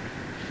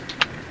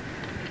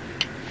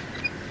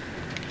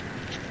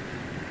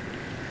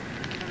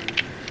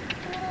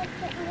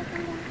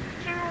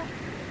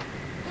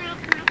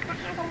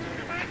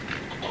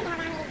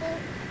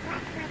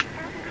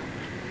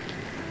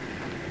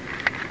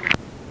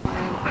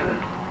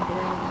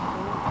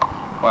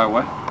 Why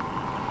what?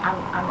 I'm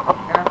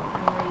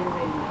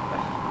reiterating the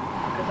question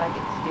because I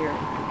get scared.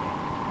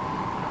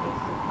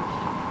 It's the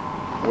question.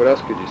 What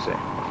else could you say?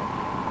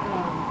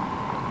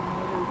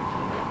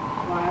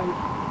 Why I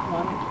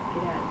wanted to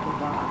get out of the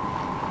box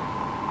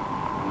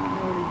in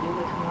order to do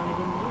what's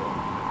wanted and needed,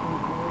 in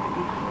order to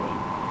be free.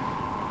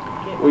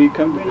 Get Well, you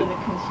come to rid of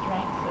the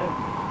constraints of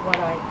what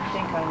I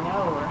think I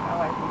know or how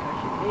I think I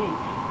should be,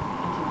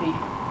 and to be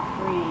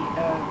free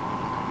of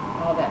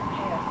all that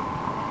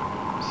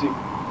past. See,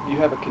 you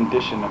have a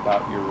condition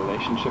about your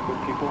relationship with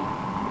people,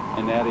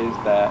 and that is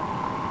that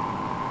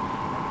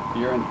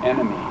you're an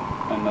enemy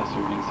unless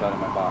you're inside of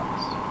my box.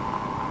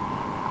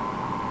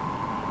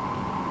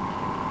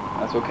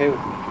 That's okay with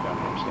me if you don't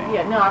understand.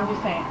 Yeah, no, I'm just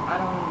saying, I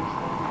don't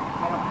understand that.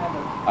 I don't have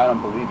a... I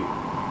don't believe you.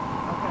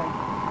 Okay.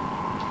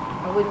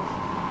 I wouldn't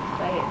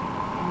say it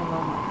in the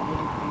moment. I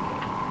wouldn't think it.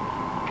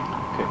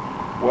 Okay.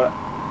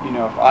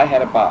 If I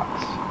had a box,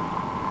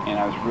 and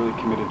I was really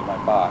committed to my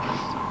box,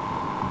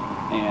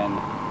 and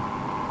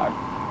I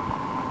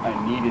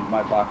needed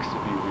my box to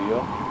be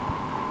real,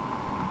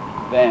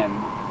 then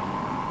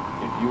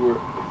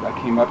if I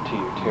came up to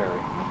you,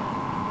 Terry,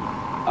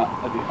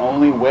 the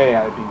only way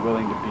I'd be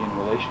willing to be in a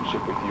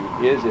relationship with you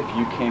is if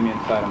you came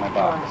inside of my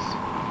box.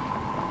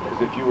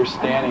 Because if you were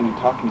standing and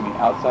talking to me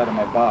outside of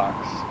my box,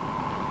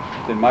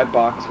 then my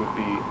box would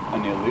be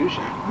an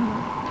illusion.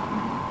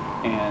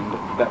 And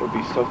that would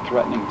be so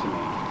threatening to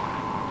me.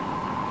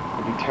 It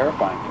would be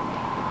terrifying to me.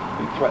 It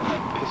would be threatening.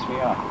 It would piss me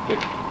off. It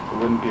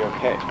wouldn't be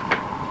okay.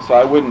 So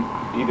I wouldn't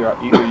either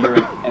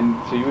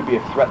so you would be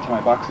a threat to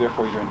my box,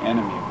 therefore you're an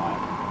enemy of mine.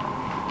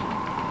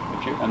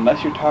 Unless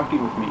you're talking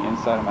with me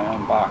inside of my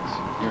own box,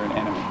 you're an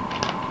enemy.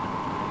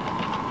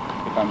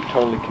 If I'm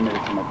totally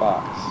committed to my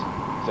box.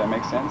 Does that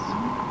make sense?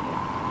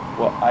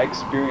 Well, I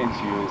experience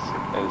you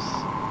as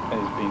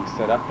being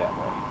set up that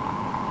way.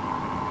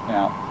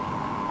 Now,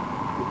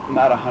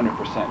 not 100%,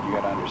 you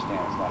gotta understand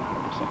it's not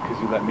 100%,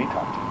 because you let me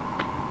talk to you.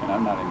 And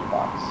I'm not in your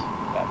box,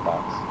 that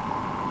box,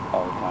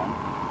 all the time.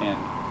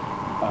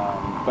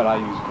 But I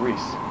use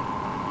grease,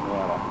 a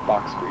lot of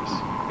box grease.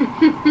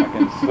 I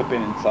can slip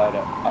outside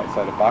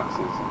of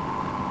boxes, and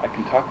I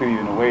can talk to you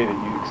in a way that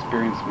you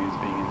experience me as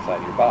being inside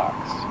your box,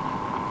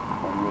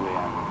 when really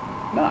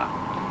I'm not.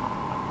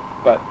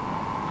 But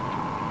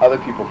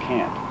other people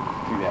can't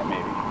do that,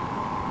 maybe.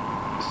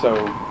 So,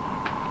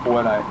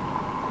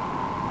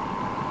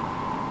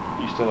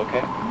 you still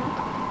okay?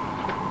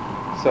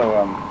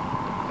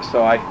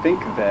 So I think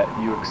that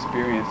you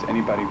experience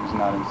anybody who's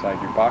not inside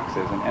your box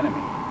as an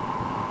enemy.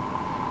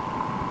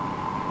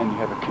 And you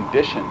have a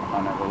condition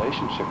on a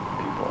relationship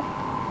with people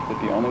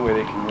that the only way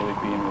they can really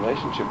be in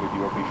relationship with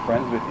you or be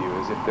friends with you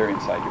is if they're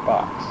inside your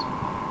box.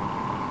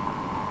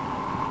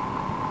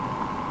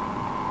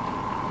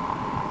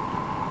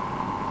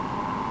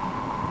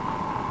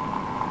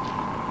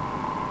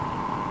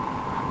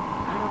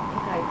 I don't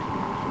think I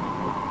experience it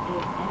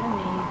as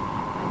enemies.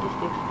 I just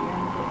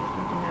experience it as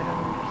something I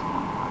don't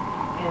understand.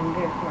 And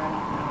therefore I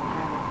don't know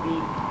how to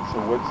be.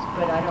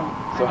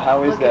 So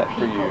how is that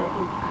for you?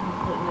 Who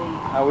completely...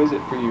 How is it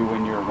for you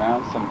when you're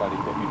around somebody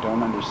that you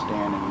don't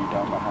understand and you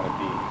don't know how to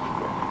be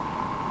with?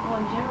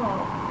 Well, in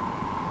general,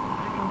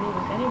 I can be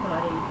with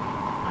anybody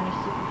on a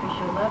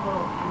superficial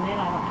level, and then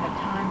I don't have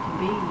time to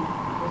be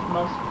with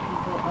most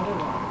people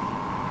otherwise,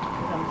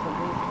 because I'm so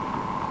busy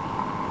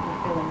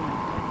fulfilling my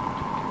place.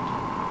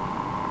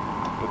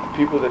 But the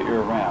people that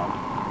you're around,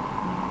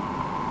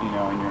 in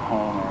your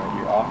home or at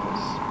your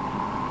office,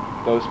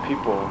 those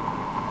people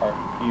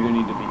either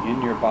need to be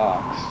in your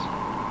box,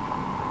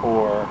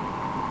 or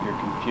you're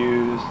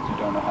confused, you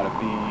don't know how to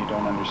be, you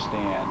don't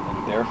understand, and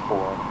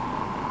therefore,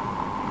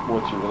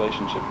 what's your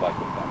relationship like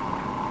with them?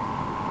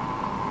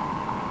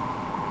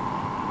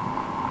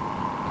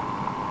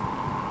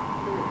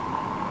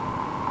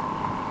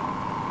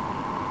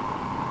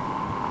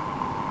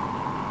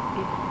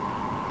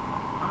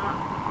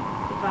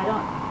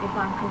 If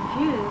I'm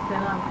confused,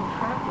 then I'm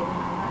contracted and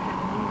I'm not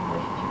having any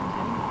relationship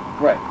with anyone.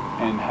 Right.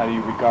 And how do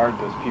you regard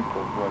those people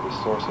who are the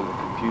source of the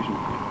confusion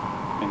for you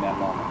in that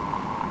moment?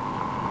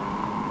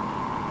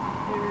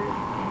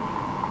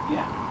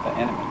 Yeah, the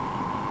enemy.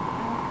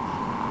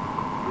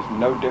 There's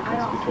no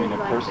difference between a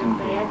person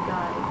being... bad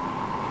guys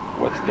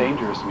What's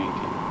dangerous mean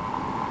to you?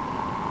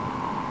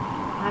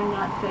 I'm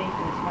not safe,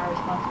 and it's my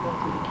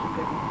responsibility to keep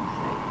everything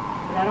safe.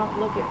 But I don't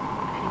look at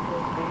people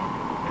as bad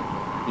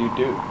people. You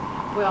do.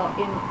 Well,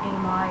 in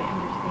my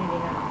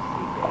understanding, I don't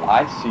see bad.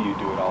 I see you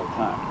do it all the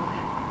time.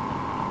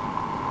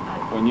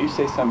 Okay. When you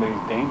say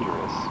somebody's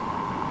dangerous,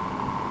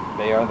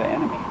 they are the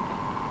enemy.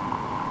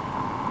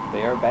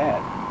 They are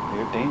bad.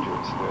 They're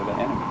dangerous. They're the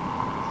enemy.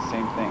 It's the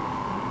same thing.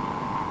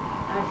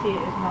 I see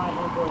it as my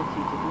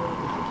inability to deal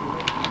with the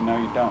situation. No,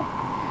 you don't.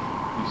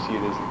 You see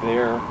it as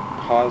they're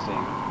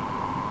causing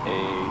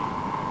a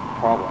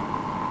problem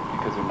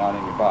because they're not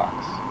in your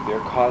box.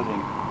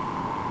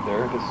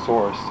 They're the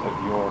source of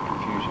your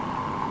confusion.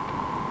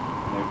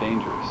 And they're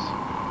dangerous.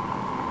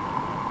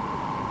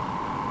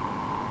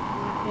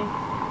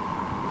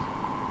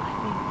 I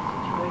think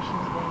the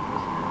situation's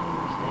dangerous, and I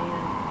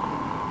understand.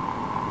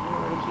 In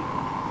order to keep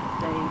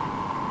it safe,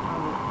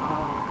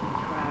 I'll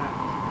contract.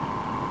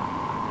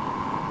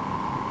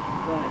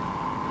 But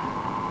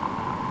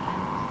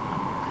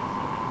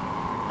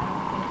I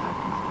don't think I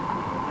consider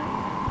people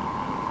bad.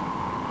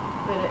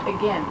 But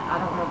again, I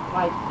don't know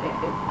why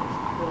it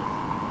feels.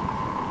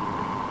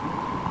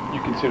 You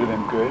consider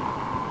them good?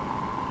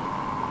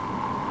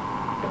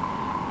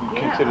 You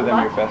Yeah, consider them your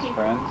lots of best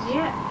people- friends?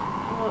 Yeah.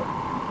 Well,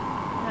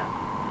 no.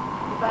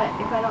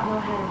 If I don't know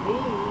how to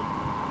be,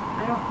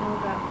 I don't know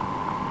about.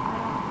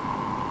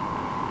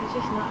 It's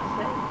just not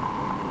safe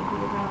to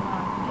be around when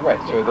I'm contracted.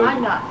 Right, so those I'm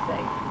are- not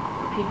safe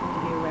for people to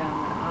be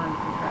around when I'm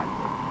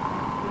contracted.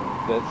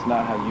 That's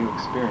not how you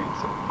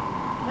experience it.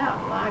 No,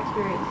 well, I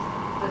experience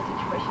the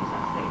situation's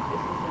not safe.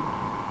 This isn't.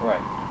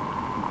 Right.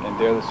 And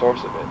they're the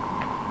source of it.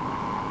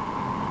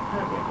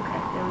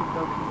 Okay, there we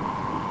go.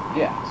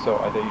 Yeah, so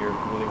are they your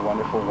really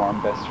wonderful, warm,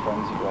 best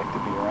friends you like to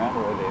be around,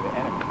 or are they the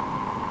enemy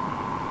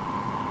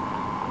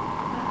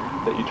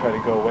that you try to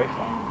go away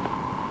from?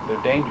 They're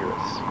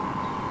dangerous.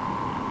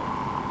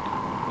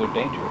 They're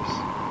dangerous.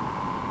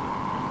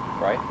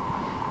 Right?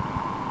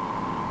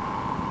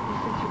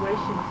 The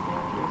situation's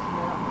dangerous and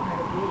I don't know how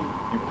to be.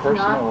 You It's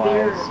not personalize.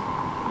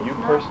 their- You it's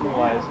not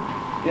personalize. them.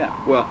 Yeah,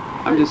 well,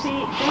 I'm But just.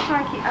 see, that's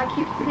why I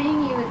keep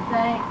seeing you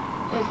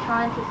as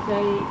trying to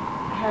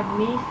have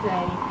me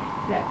say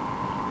that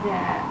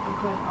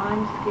because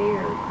I'm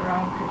scared or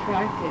I'm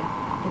contracted,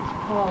 it's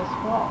Paul's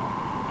fault,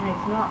 and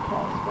it's not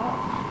Paul's fault.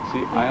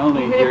 See, I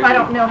only Even hear if I you-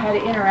 don't know how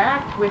to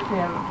interact with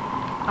him,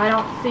 I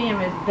don't see him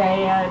as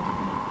bad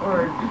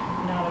or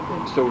not a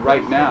good. So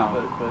right person. now-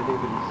 But I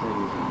think what he's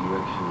saying is that you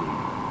actually,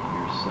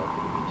 your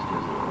self-image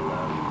doesn't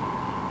allow you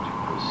to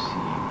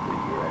perceive that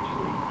you're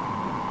actually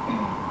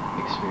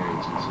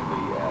experiencing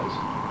somebody as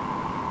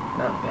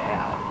not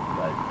bad,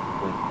 but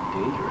like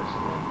dangerous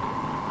and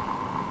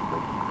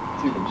like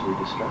potentially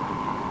destructive.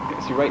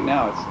 See, right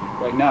now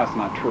it's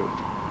not true.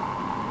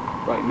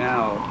 Right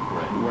now,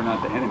 we're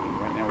not the enemy.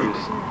 Right now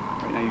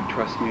right now you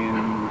trust me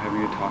and we're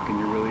having a talk and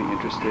you're really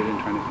interested in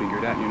trying to figure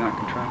it out and you're not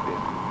contracted.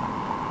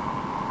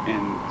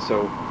 And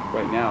so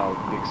right now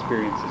the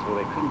experience is, well,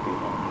 they couldn't be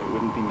an enemy. It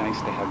wouldn't be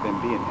nice to have them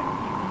be an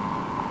enemy.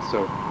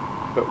 So,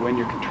 but when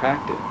you're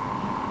contracted,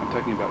 I'm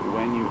talking about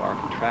when you are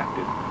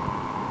contracted,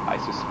 I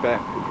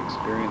suspect that you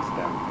experience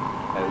them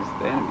as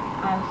the enemy.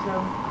 I'm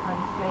so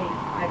unsafe.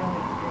 I don't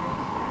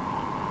experience that.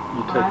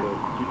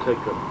 You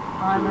take a.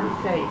 I'm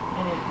unsafe,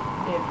 and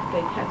if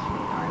they touch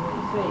me, I'm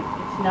unsafe.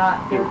 It's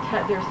not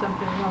there's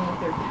something wrong with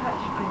their touch.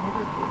 I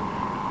never feel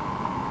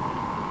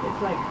that.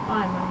 It's like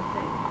I'm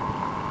unsafe.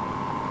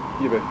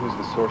 Yeah, but who's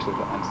the source of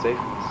the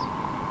unsafeness?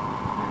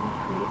 I'm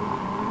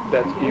creating.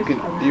 That's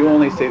you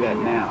only say that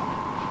now.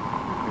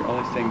 You're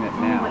only saying that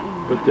now.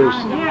 But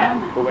there's.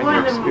 Yeah. But when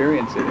you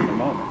experience it in the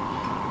moment.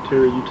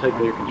 Terry, you take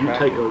When you're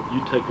contracted.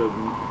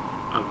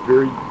 a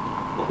very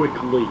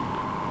quick leap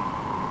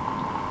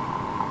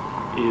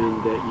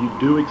in that you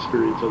do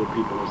experience other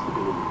people as the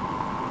enemy.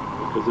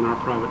 Because in our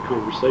private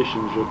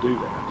conversations, you'll do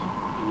that.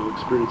 And you'll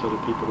experience other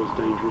people as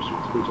dangerous, you'll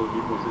experience other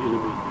people as the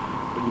enemy.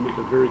 But you make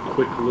a very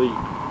quick leap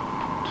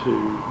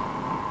to,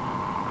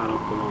 I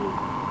don't belong.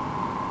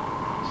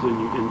 So then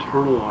you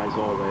internalize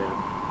all that.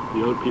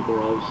 The other people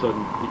are all of a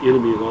sudden, the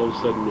enemy is all of a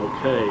sudden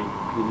okay.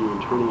 Then you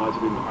internalize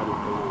it into I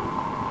don't belong.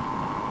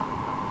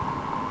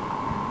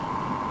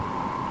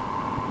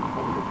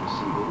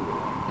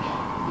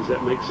 Does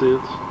that make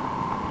sense?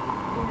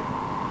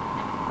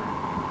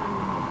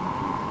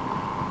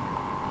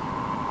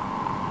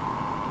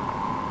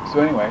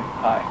 So anyway,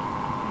 hi.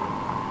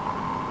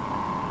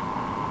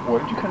 What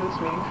did you come to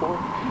this meeting for?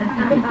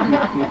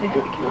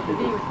 To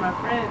be with my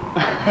friends.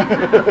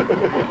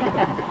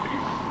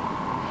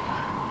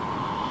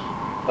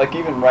 Like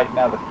even right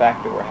now, the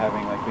fact that we're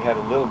having, like we had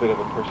a little bit of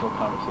a personal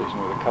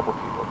conversation with a couple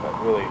people, but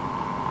really,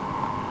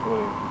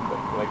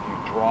 like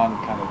you've drawn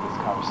kind of this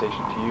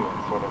conversation to you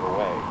in sort of a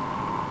way.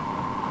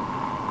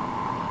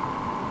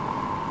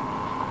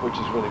 Which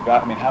is really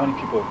I mean, how many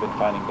people have been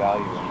finding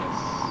value in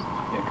this?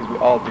 Because we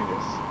all do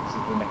this. This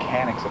is the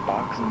mechanics of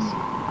boxes.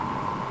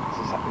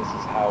 This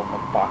is how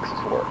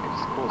boxes work.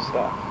 It's cool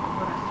stuff.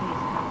 What I see is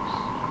how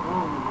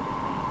strong you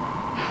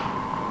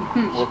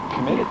We're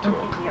committed to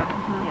it.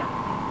 Yeah.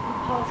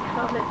 Paul's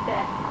comment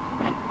that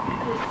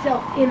the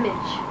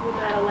self-image will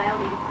not allow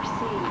me to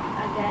perceive,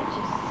 that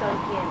just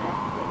sunk in. That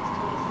makes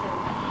total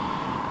sense.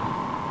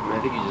 I mean, I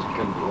think you just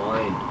become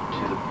blind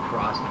to the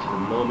process, to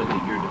the moment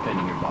that you're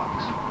defending your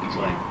box. It's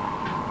like,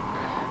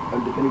 I'm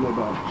defending my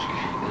box.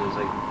 And it's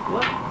like,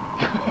 what?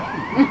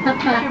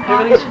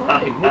 Everything's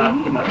fine. What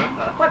do you mean?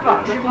 What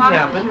box? Nothing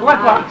happened.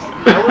 What box?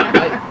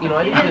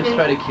 I didn't just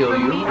try to kill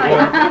you. Or,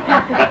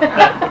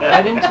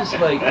 I didn't just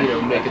make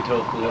a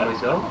total fool of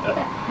myself.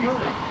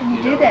 And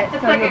you do that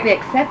so like you'll be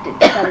accepted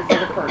by this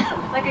other person.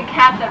 Like a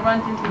cat that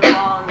runs into the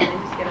wall and then they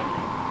just get a...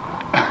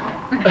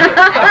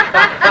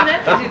 I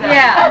meant to do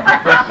that.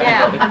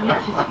 Yeah.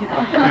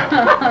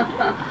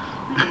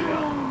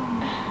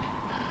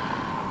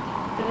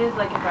 It is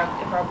like if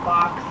our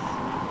box,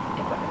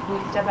 if we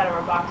step out of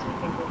our box, we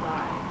think we'll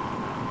die.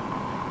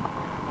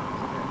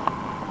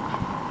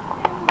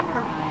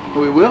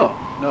 We will.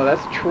 No,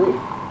 that's true.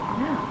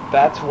 Yeah.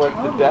 That's what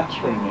the Totally death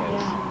true, thing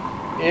is.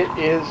 yeah. It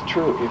is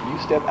true. If you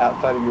step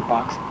outside of your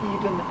box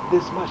even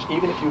this much,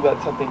 even if you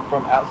let something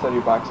from outside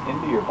your box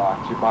into your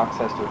box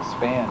has to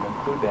expand to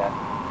include that.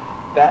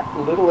 That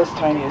littlest,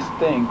 tiniest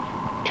thing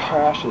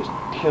trashes,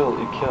 kills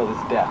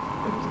its death.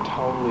 It is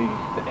totally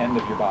the end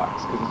of your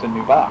box because it's a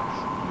new box.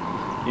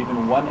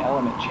 Even one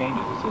element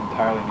changes, it's an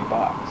entirely new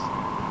box.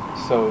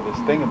 So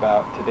this thing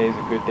about today's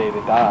a good day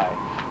to die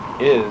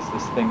is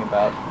this thing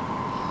about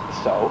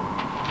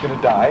gonna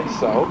die,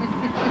 so.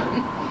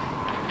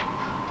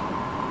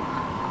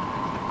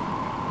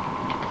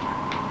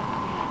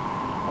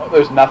 Well,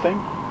 there's nothing,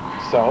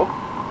 so.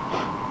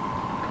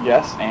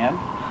 Yes, and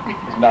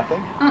there's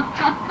nothing.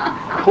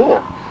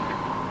 Cool.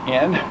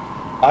 And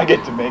I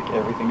get to make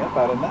everything up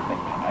out of nothing.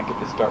 I get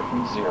to start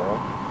from zero.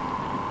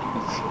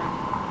 It's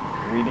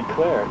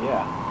redeclare,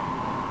 yeah.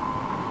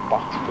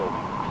 Box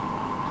building.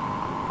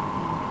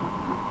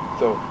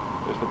 So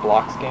there's the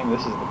blocks game,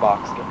 this is the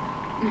box game.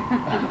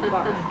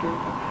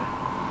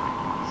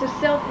 So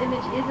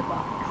self-image is a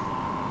box.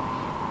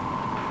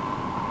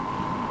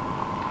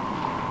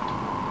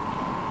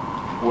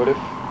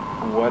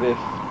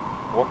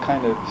 What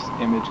kind of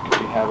image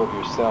could you have of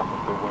yourself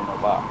if there were no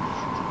box?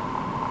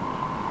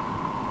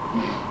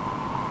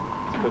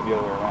 Let's put it the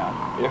other way around.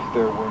 If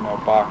there were no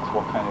box,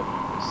 what kind of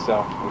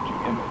self would you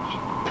image?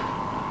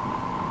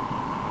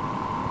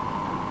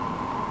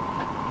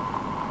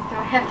 Do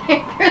I have to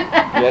answer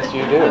that? Yes,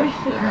 you do.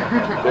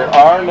 There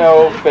are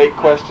no fake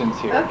questions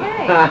here.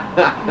 Okay.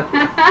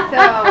 So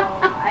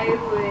I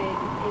would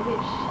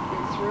image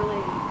this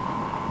really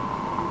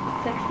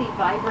sexy,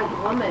 vibrant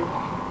woman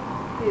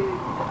who's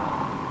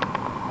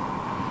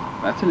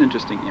That's an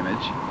interesting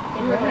image.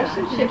 in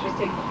relationship with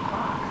people.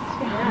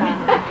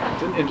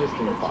 It's an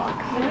interesting box.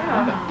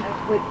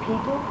 With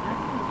people?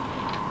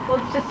 Well,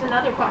 it's just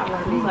another box.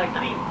 It's like,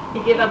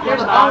 you give up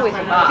There's one box always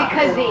for a another.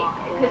 box.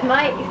 Because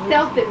my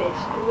self-image,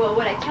 well,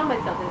 what I tell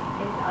myself is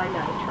I'm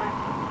not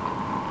attractive.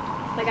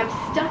 It's like I'm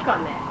stuck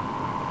on that.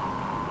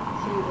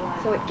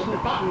 So it keeps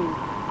you.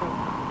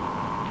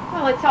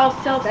 Well, it's all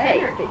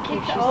self-centered. Safe. It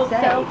keeps It's you all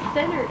safe.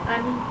 self-centered.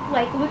 I'm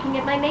like looking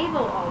at my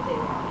navel all day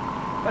long.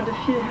 But if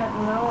you had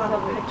no other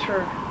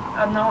picture,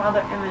 no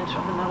other image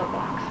of another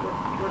box,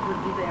 what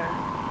would be there?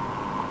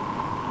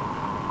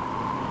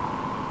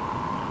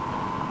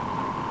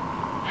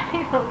 I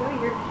don't know.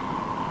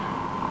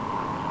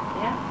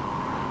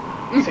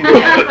 See,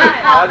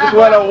 I just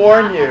want to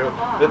warn you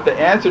that the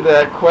answer to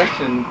that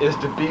question is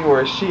to be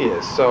where she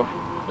is. So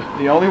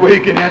the only way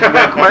you can answer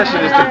that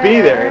question is to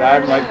be there. And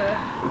I'm like,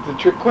 it's a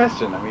trick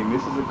question. I mean,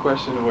 this is a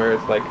question where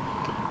it's like,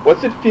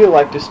 what's it feel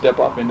like to step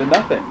up into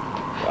nothing?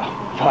 Well,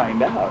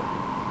 find out.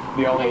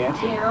 The only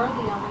answer. Terror,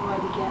 the only way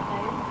to get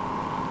there.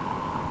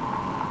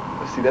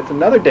 See, that's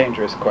another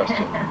dangerous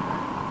question.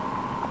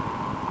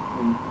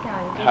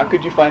 How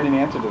could you find an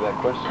answer to that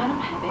question? I don't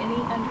have any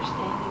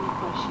understanding of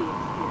what she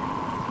experienced.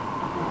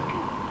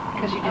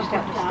 Because you just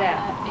have to Of step.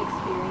 that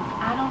experience.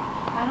 I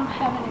don't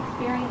have an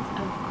experience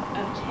of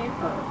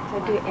terror.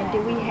 So do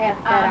we have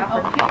that I'm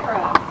opportunity?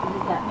 aware of. So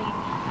does that mean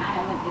I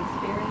haven't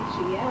experienced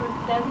it yet, or it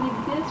doesn't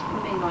exist for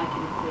me like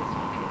it exists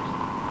for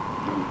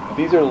Kirsten?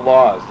 These are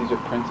laws. These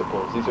are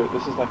principles. This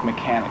is like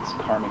mechanics,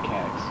 car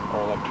mechanics,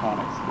 or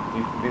electronics.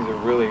 These are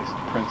really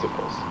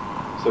principles.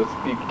 So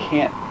it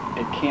can't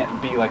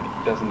be like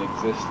it doesn't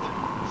exist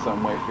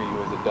some way for you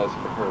as it does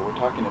for her. We're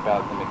talking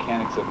about the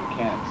mechanics of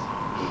mechanics.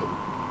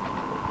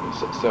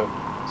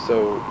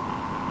 So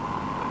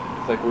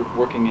it's like we're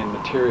working in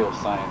material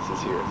sciences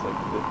here. It's like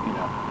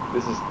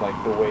this is like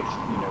the way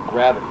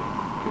gravity.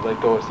 If you let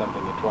go of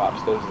something, it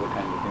drops. Those are the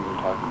kind of things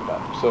we're talking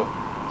about. So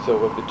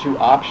of the two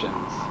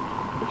options,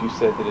 if you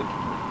said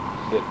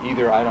that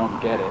either I don't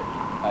get it,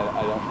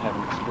 I don't have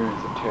an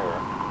experience of terror,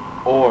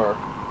 or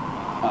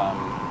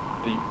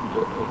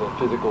the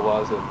physical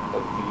laws of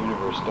the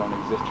universe don't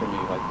exist for me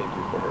like they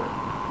do for her.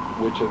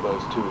 Which of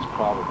those two is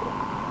probable?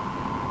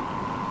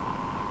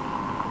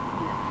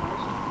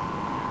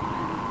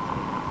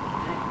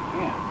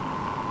 Yeah.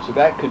 So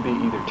that could be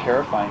either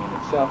terrifying in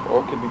itself,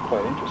 or it could be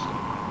quite interesting.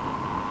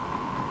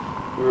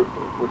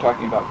 We're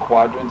talking about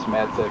quadrants,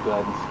 mad, sad,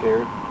 glad, and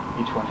scared.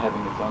 each one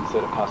having its own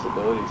set of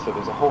possibilities. So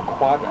there's a whole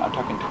quadrant. I'm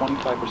talking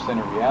 25%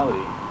 of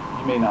reality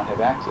you may not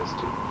have access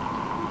to. I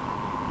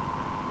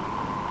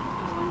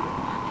wonder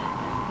about that.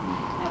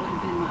 That would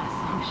have been my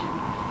assumption.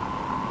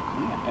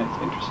 Yeah, and it's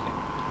interesting.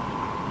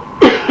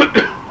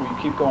 Will you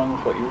keep going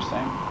with what you were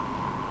saying?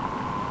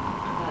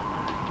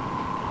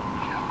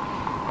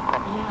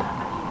 Yeah,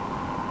 I mean,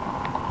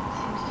 it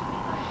seems to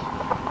me like,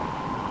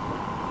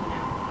 you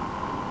know,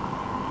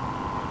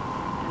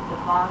 the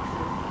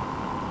boxes,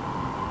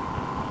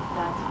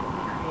 that's what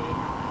we create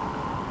in our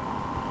life.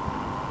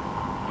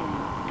 And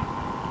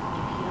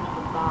if you don't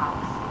have a box,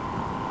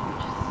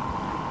 you're just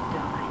like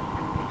dying,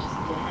 and you're just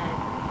dead.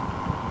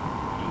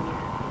 And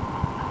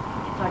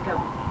it's like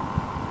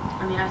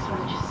I mean, I sort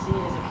of just see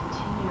it as a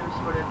continuum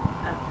sort of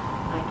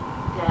like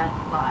death,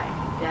 life,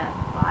 death,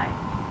 life.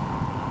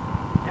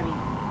 I mean,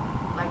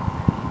 like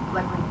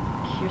when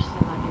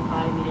Kirsten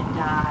invited me to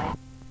die.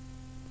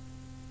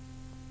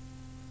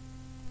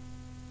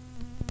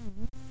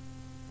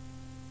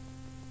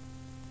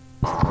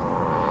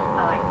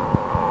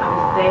 I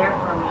was there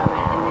for a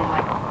moment, and then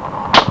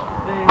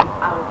boom,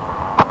 I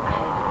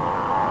had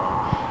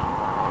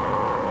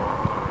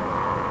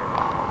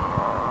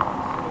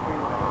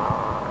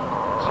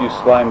So you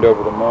slimed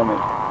over the moment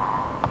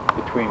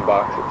between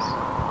boxes.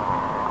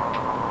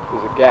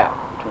 There's a gap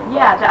between boxes.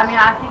 Yeah, I mean,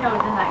 I think I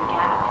was in that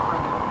gap for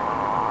a moment,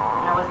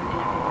 and I wasn't in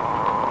it.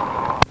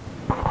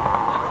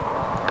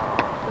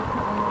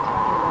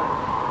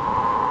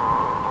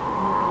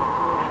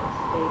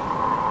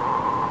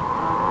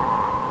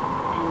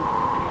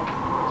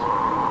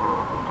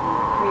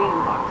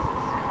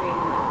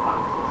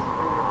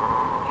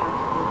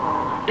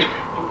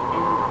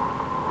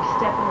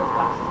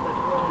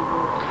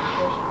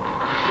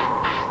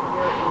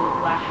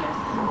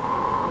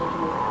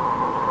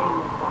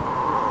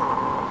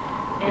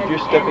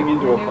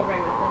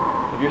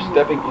 If you're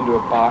stepping into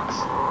a box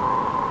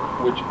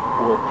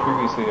where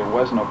previously there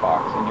was no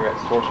box and you're at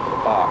source for the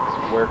box,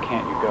 where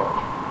can't you go?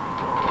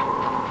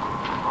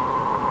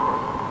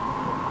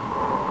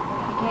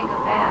 You can't go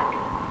back.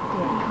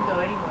 You can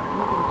go anywhere.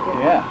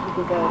 Yeah. You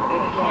can go.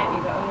 You can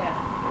go. Yeah.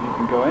 You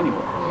can go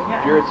anywhere. Yeah.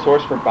 If you're at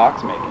source for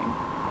box making,